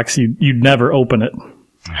Pandora's box, you'd never open it.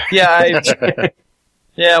 Yeah,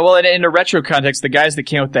 yeah, well, in a retro context, the guys that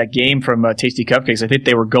came up with that game from Tasty Cupcakes, I think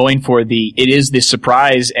they were going for it is the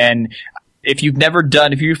surprise, and if you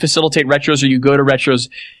facilitate retros or you go to retros,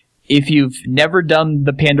 if you've never done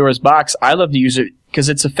the Pandora's box, I love to use it because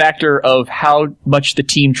it's a factor of how much the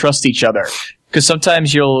team trusts each other. Because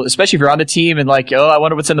sometimes you'll, especially if you're on the team and like, oh, I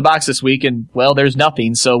wonder what's in the box this week, and well, there's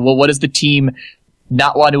nothing. So, well, what does the team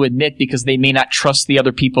not want to admit because they may not trust the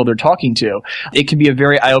other people they're talking to? It can be a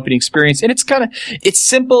very eye-opening experience, and it's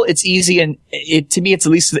simple, it's easy, and to me,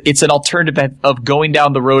 it's an alternative of going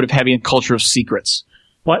down the road of having a culture of secrets.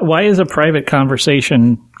 Why is a private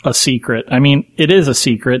conversation a secret? I mean, it is a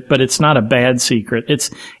secret, but it's not a bad secret.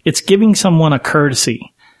 It's giving someone a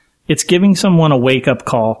courtesy. It's giving someone a wake-up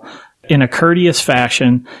call in a courteous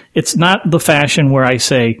fashion. It's not the fashion where I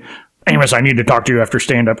say, Amos, I need to talk to you after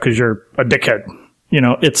stand-up because you're a dickhead.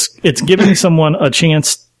 It's giving someone a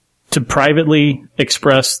chance to privately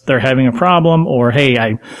express they're having a problem, or, hey,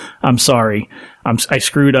 I'm sorry. I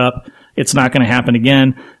screwed up. It's not going to happen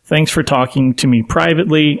again. Thanks for talking to me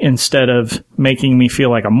privately instead of making me feel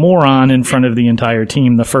like a moron in front of the entire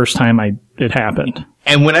team the first time it happened.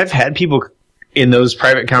 And when I've had people in those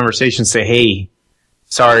private conversations say, hey,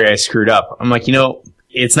 sorry, I screwed up, I'm like,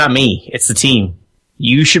 it's not me. It's the team.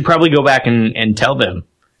 You should probably go back and tell them.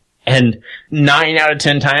 And 9 out of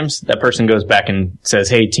 10 times, that person goes back and says,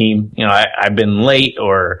 hey, team, I've been late,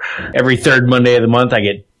 or every third Monday of the month I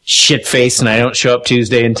get shit-faced and I don't show up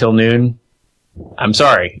Tuesday until noon. I'm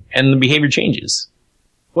sorry. And the behavior changes.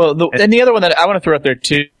 Well, and the other one that I want to throw out there,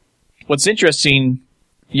 too, what's interesting,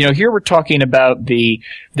 here we're talking about the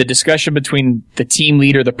discussion between the team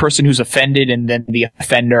leader, the person who's offended, and then the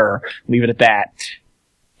offender. Leave it at that.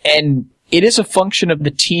 And it is a function of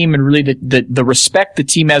the team and really the respect the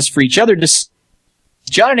team has for each other.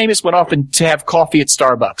 John and Amos went off to have coffee at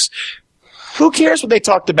Starbucks. Who cares what they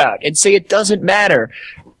talked about? And say it doesn't matter.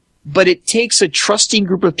 But it takes a trusting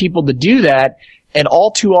group of people to do that. And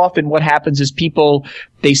all too often what happens is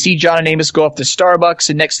they see John and Amos go off to Starbucks,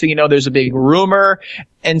 and next thing you know, there's a big rumor.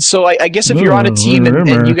 And so I guess if you're on a team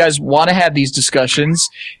and you guys want to have these discussions,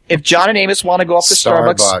 if John and Amos want to go off to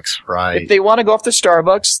Starbucks, right? If they want to go off to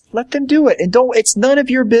Starbucks, let them do it. And it's none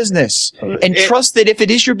of your business. And trust that if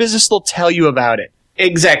it is your business, they'll tell you about it.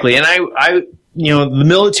 Exactly. And I the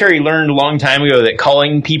military learned a long time ago that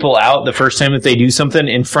calling people out the first time that they do something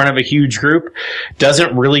in front of a huge group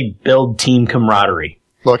doesn't really build team camaraderie.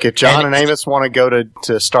 Look, if John and Amos want to go to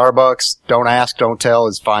Starbucks, don't ask, don't tell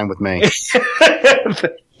is fine with me.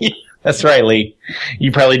 That's right, Lee.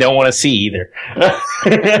 You probably don't want to see either.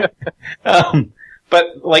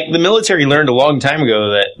 But like the military learned a long time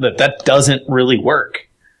ago that doesn't really work.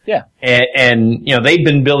 Yeah. And they've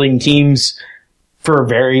been building teams for a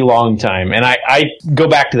very long time. And I go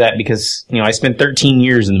back to that because, I spent 13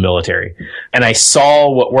 years in the military and I saw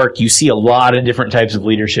what worked. You see a lot of different types of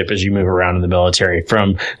leadership as you move around in the military,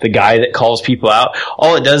 from the guy that calls people out.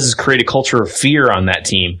 All it does is create a culture of fear on that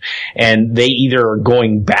team. And they either are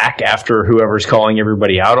going back after whoever's calling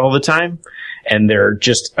everybody out all the time, and they're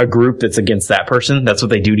just a group that's against that person. That's what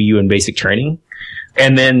they do to you in basic training.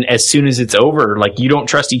 And then as soon as it's over, like, you don't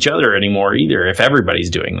trust each other anymore either if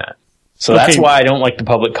everybody's doing that. So that's why I don't like the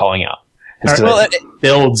public calling out. It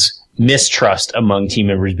builds mistrust among team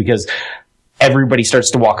members because everybody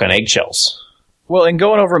starts to walk on eggshells. Well, and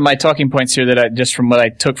going over my talking points here from what I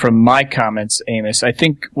took from my comments, Amos, I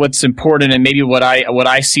think what's important, and maybe what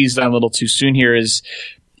I seized on a little too soon here, is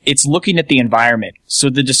it's looking at the environment.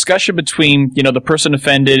 So the discussion between, the person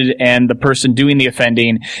offended and the person doing the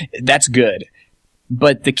offending, that's good.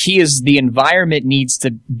 But the key is the environment needs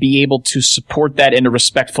to be able to support that in a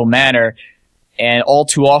respectful manner. And all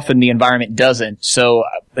too often the environment doesn't. So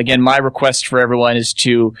again, my request for everyone is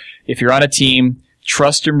if you're on a team,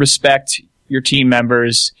 trust and respect your team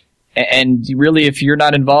members. And really, if you're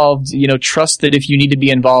not involved, trust that if you need to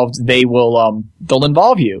be involved, they'll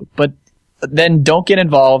involve you. But then don't get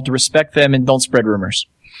involved, respect them, and don't spread rumors.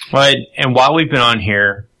 Well, and while we've been on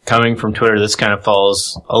here, coming from Twitter, this kind of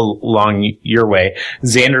falls along your way.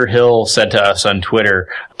 Xander Hill said to us on Twitter,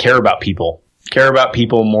 care about people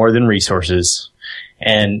more than resources,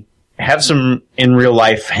 and have some in real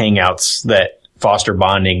life hangouts that foster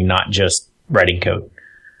bonding, not just writing code.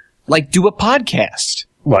 Like do a podcast.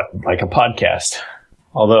 What? Like a podcast.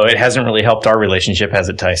 Although it hasn't really helped our relationship, has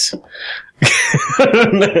it, Tice?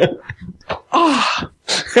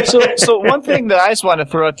 So one thing that I just want to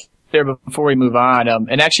throw out there before we move on,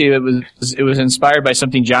 and actually it was inspired by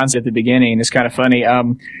something John said at the beginning. It's kind of funny,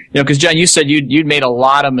 because John, you said you'd made a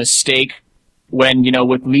lot of mistake when,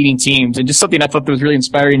 with leading teams, and just something I thought that was really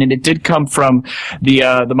inspiring, and it did come from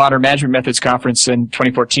the Modern Management Methods Conference in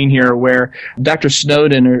 2014 here, where Dr.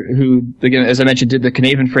 Snowden, who again, as I mentioned, did the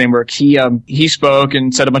Canavan framework, he spoke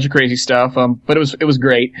and said a bunch of crazy stuff, but it was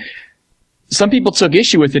great. Some people took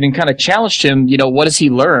issue with it and kind of challenged him, what has he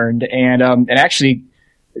learned, and actually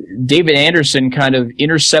David Anderson kind of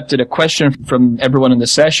intercepted a question from everyone in the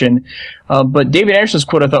session. But David Anderson's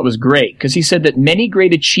quote I thought was great, because he said that many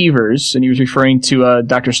great achievers, and he was referring to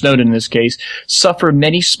Dr. Snowden in this case, suffer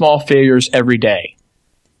many small failures every day.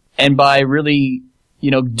 And by really,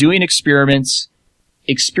 doing experiments,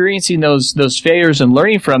 experiencing those failures and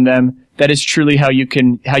learning from them, that is truly how you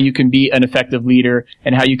can be an effective leader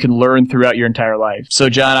and how you can learn throughout your entire life. So,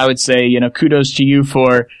 John, I would say, kudos to you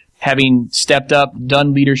for having stepped up,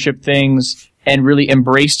 done leadership things, and really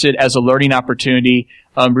embraced it as a learning opportunity,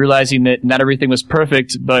 realizing that not everything was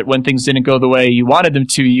perfect, but when things didn't go the way you wanted them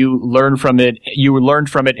to, you learned from it,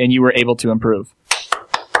 and you were able to improve.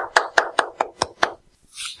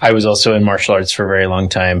 I was also in martial arts for a very long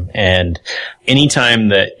time, and anytime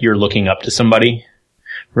that you're looking up to somebody,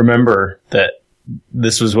 remember that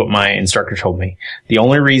this was what my instructor told me. The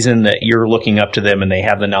only reason that you're looking up to them and they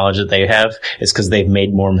have the knowledge that they have is because they've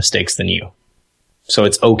made more mistakes than you. So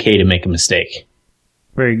it's okay to make a mistake.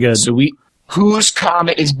 Very good. So whose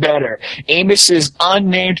comment is better? Amos's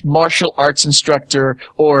unnamed martial arts instructor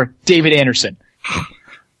or David Anderson?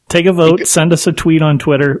 Take a vote. Send us a tweet on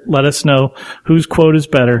Twitter. Let us know whose quote is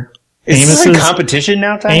better. Is this a competition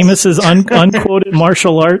now, Tyson? Amos's unquoted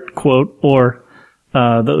martial art quote, or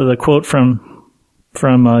the quote from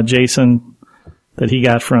Jason that he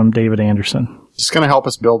got from David Anderson. It's going to help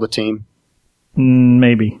us build a team.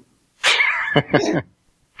 Maybe.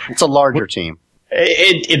 It's a larger team.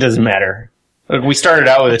 It doesn't matter. Look, we started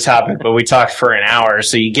out with a topic, but we talked for an hour,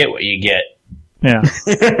 so you get what you get. Yeah.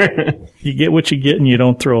 You get what you get and you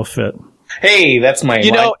don't throw a fit. Hey, that's my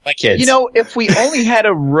kids. If we only had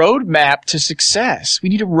a roadmap to success, we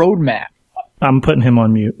need a roadmap. I'm putting him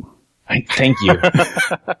on mute. Thank you.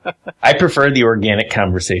 I prefer the organic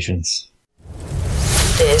conversations.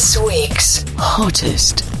 This week's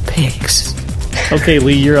hottest picks. Okay,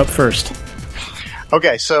 Lee, you're up first.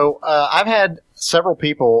 Okay, so I've had several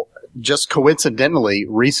people just coincidentally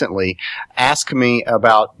recently ask me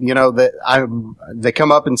about, they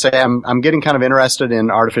come up and say, I'm getting kind of interested in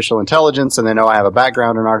artificial intelligence, and they know I have a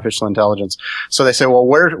background in artificial intelligence. So they say, well,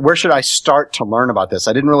 where should I start to learn about this?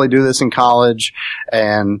 I didn't really do this in college,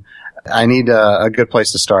 and I need a good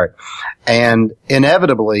place to start. And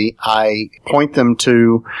inevitably, I point them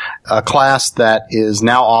to a class that is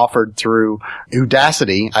now offered through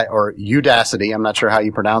Udacity, or Udacity. I'm not sure how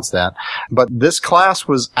you pronounce that. But this class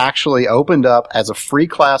was actually opened up as a free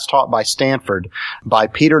class taught by Stanford by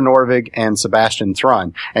Peter Norvig and Sebastian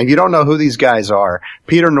Thrun. And if you don't know who these guys are,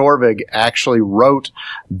 Peter Norvig actually wrote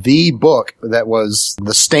the book that was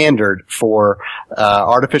the standard for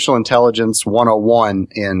Artificial Intelligence 101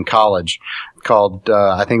 in college, called,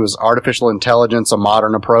 I think it was Artificial Intelligence, A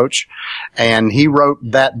Modern Approach. And he wrote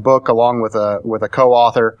that book along with a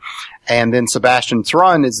co-author. And then Sebastian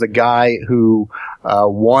Thrun is the guy who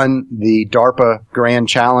won the DARPA Grand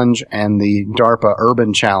Challenge and the DARPA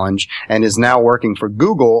Urban Challenge, and is now working for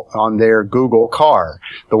Google on their Google car,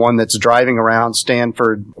 the one that's driving around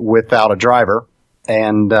Stanford without a driver.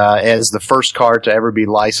 And as the first car to ever be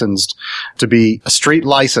licensed, to be street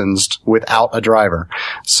licensed without a driver.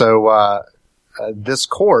 So this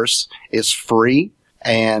course is free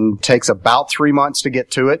and takes about 3 months to get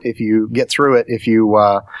to it. If you get through it, if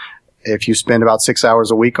you spend about 6 hours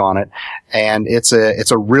a week on it, and it's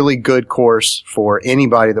a really good course for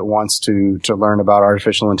anybody that wants to learn about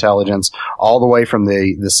artificial intelligence, all the way from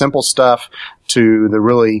the simple stuff to the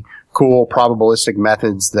really cool probabilistic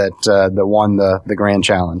methods that won the Grand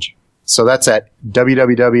Challenge. So that's at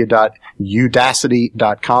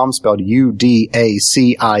www.udacity.com, spelled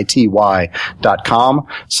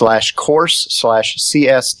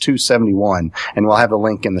udacity.com/course/CS271. And we'll have a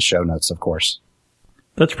link in the show notes, of course.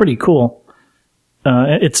 That's pretty cool.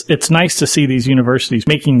 It's nice to see these universities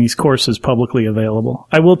making these courses publicly available.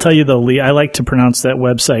 I will tell you though, Lee, I like to pronounce that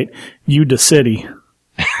website Udacity.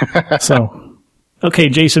 So, okay,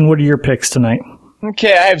 Jason, what are your picks tonight?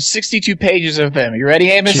 Okay, I have 62 pages of them. You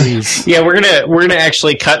ready, Amos? Jeez. Yeah, we're gonna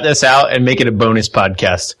actually cut this out and make it a bonus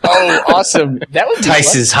podcast. Oh, awesome! That would be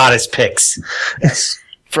Tice's hottest picks. Yes,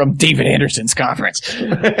 from David Anderson's conference.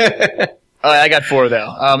 I got 4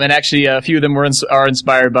 though, and actually a few of them are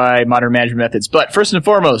inspired by modern management methods. But first and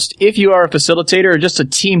foremost, if you are a facilitator or just a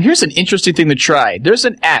team, here's an interesting thing to try. There's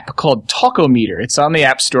an app called Talkometer. It's on the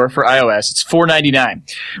App Store for iOS. It's $4.99.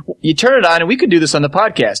 You turn it on, and we could do this on the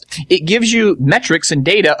podcast. It gives you metrics and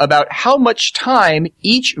data about how much time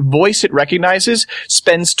each voice it recognizes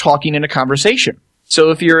spends talking in a conversation. So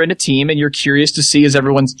if you're in a team and you're curious to see is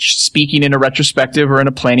everyone speaking in a retrospective or in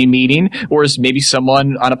a planning meeting, or is maybe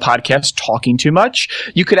someone on a podcast talking too much,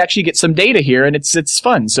 you could actually get some data here, and it's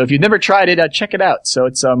fun. So if you've never tried it, check it out. So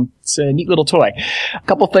it's It's a neat little toy. A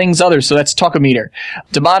couple things others. So that's Talkometer.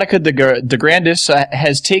 Demonica DeGrandis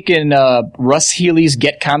has taken Russ Healy's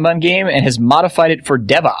Get Kanban game and has modified it for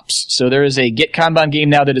DevOps. So there is a Get Kanban game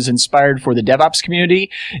now that is inspired for the DevOps community.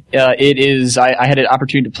 It is. I had an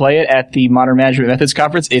opportunity to play it at the Modern Management Methods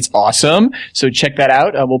Conference. It's awesome. So check that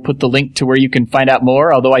out. We'll put the link to where you can find out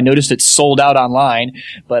more, although I noticed it's sold out online,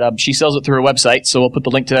 but she sells it through her website, so we'll put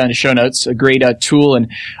the link to that in the show notes. A great tool and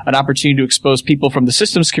an opportunity to expose people from the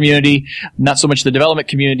systems community, not so much the development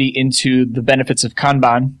community, into the benefits of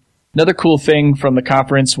Kanban. Another cool thing from the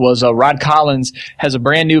conference was Rod Collins has a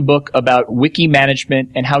brand new book about wiki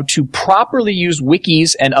management and how to properly use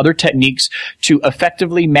wikis and other techniques to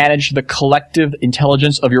effectively manage the collective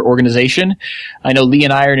intelligence of your organization. I know Lee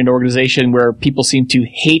and I are in an organization where people seem to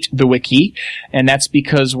hate the wiki, and that's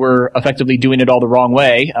because we're effectively doing it all the wrong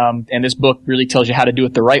way. And this book really tells you how to do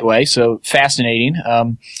it the right way, so fascinating.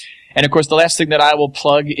 And, of course, the last thing that I will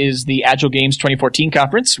plug is the Agile Games 2014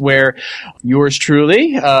 conference, where yours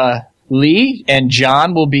truly, Lee and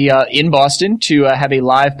John will be in Boston to have a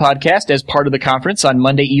live podcast as part of the conference on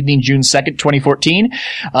Monday evening, June 2nd, 2014.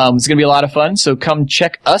 It's going to be a lot of fun, so come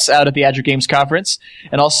check us out at the Agile Games conference.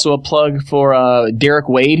 And also a plug for Derek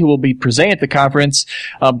Wade, who will be presenting at the conference.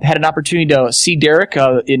 Had an opportunity to see Derek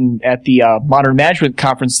at the Modern Management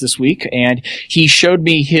Conference this week, and he showed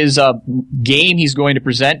me his game he's going to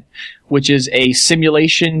present, which is a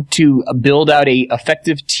simulation to build out a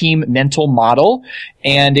effective team mental model.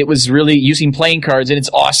 And it was really using playing cards, and it's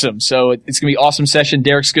awesome. So it's going to be an awesome session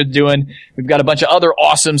Derek's good doing. We've got a bunch of other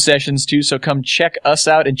awesome sessions too, so come check us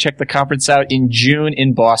out and check the conference out in June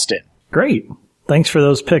in Boston. Great. Thanks for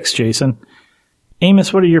those picks, Jason.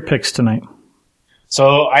 Amos, what are your picks tonight?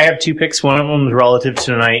 So I have two picks. One of them is relative to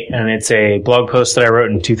tonight, and it's a blog post that I wrote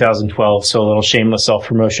in 2012, so a little shameless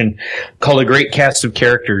self-promotion, called A Great Cast of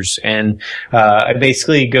Characters. And I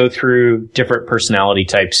basically go through different personality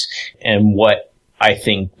types and what I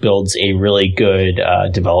think builds a really good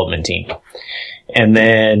development team. And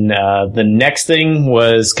then the next thing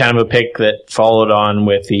was kind of a pick that followed on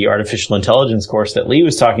with the artificial intelligence course that Lee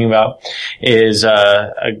was talking about. Is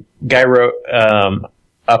a guy wrote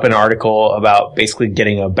up an article about basically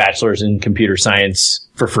getting a bachelor's in computer science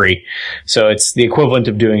for free. So it's the equivalent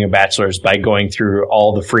of doing a bachelor's by going through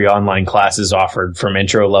all the free online classes offered from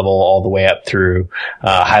intro level all the way up through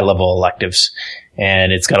high level electives.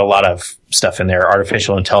 And it's got a lot of stuff in there: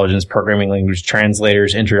 artificial intelligence, programming language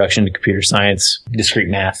translators, introduction to computer science, discrete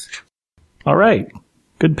math. All right.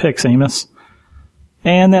 Good picks, Amos.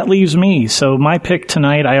 And that leaves me. So my pick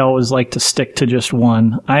tonight, I always like to stick to just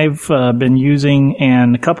one. I've been using,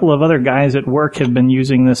 and a couple of other guys at work have been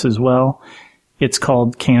using this as well. It's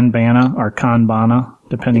called Kanbana or Kanbana,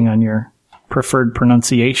 depending on your preferred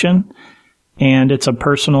pronunciation. And it's a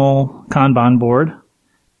personal Kanban board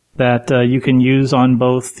that you can use on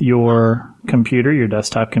both your computer, your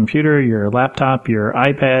desktop computer, your laptop, your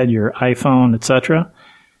iPad, your iPhone, etc.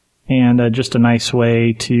 And just a nice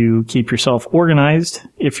way to keep yourself organized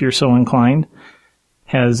if you're so inclined.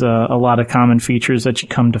 Has a lot of common features that you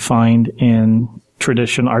come to find in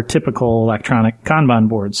traditional or typical electronic Kanban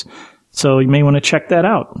boards. So you may want to check that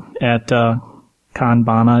out at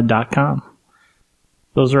kanbana.com.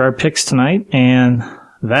 Those are our picks tonight, and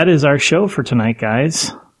that is our show for tonight,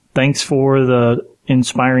 guys. Thanks for the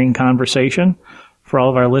inspiring conversation. For all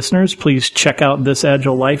of our listeners, please check out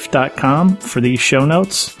thisagilelife.com for these show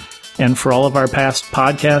notes and for all of our past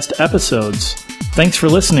podcast episodes. Thanks for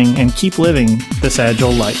listening, and keep living this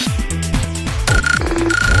agile life.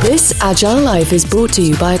 This Agile Life is brought to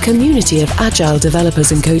you by a community of agile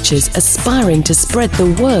developers and coaches aspiring to spread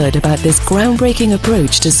the word about this groundbreaking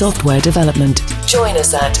approach to software development. Join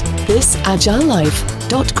us at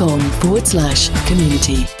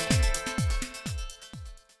thisagilelife.com/community.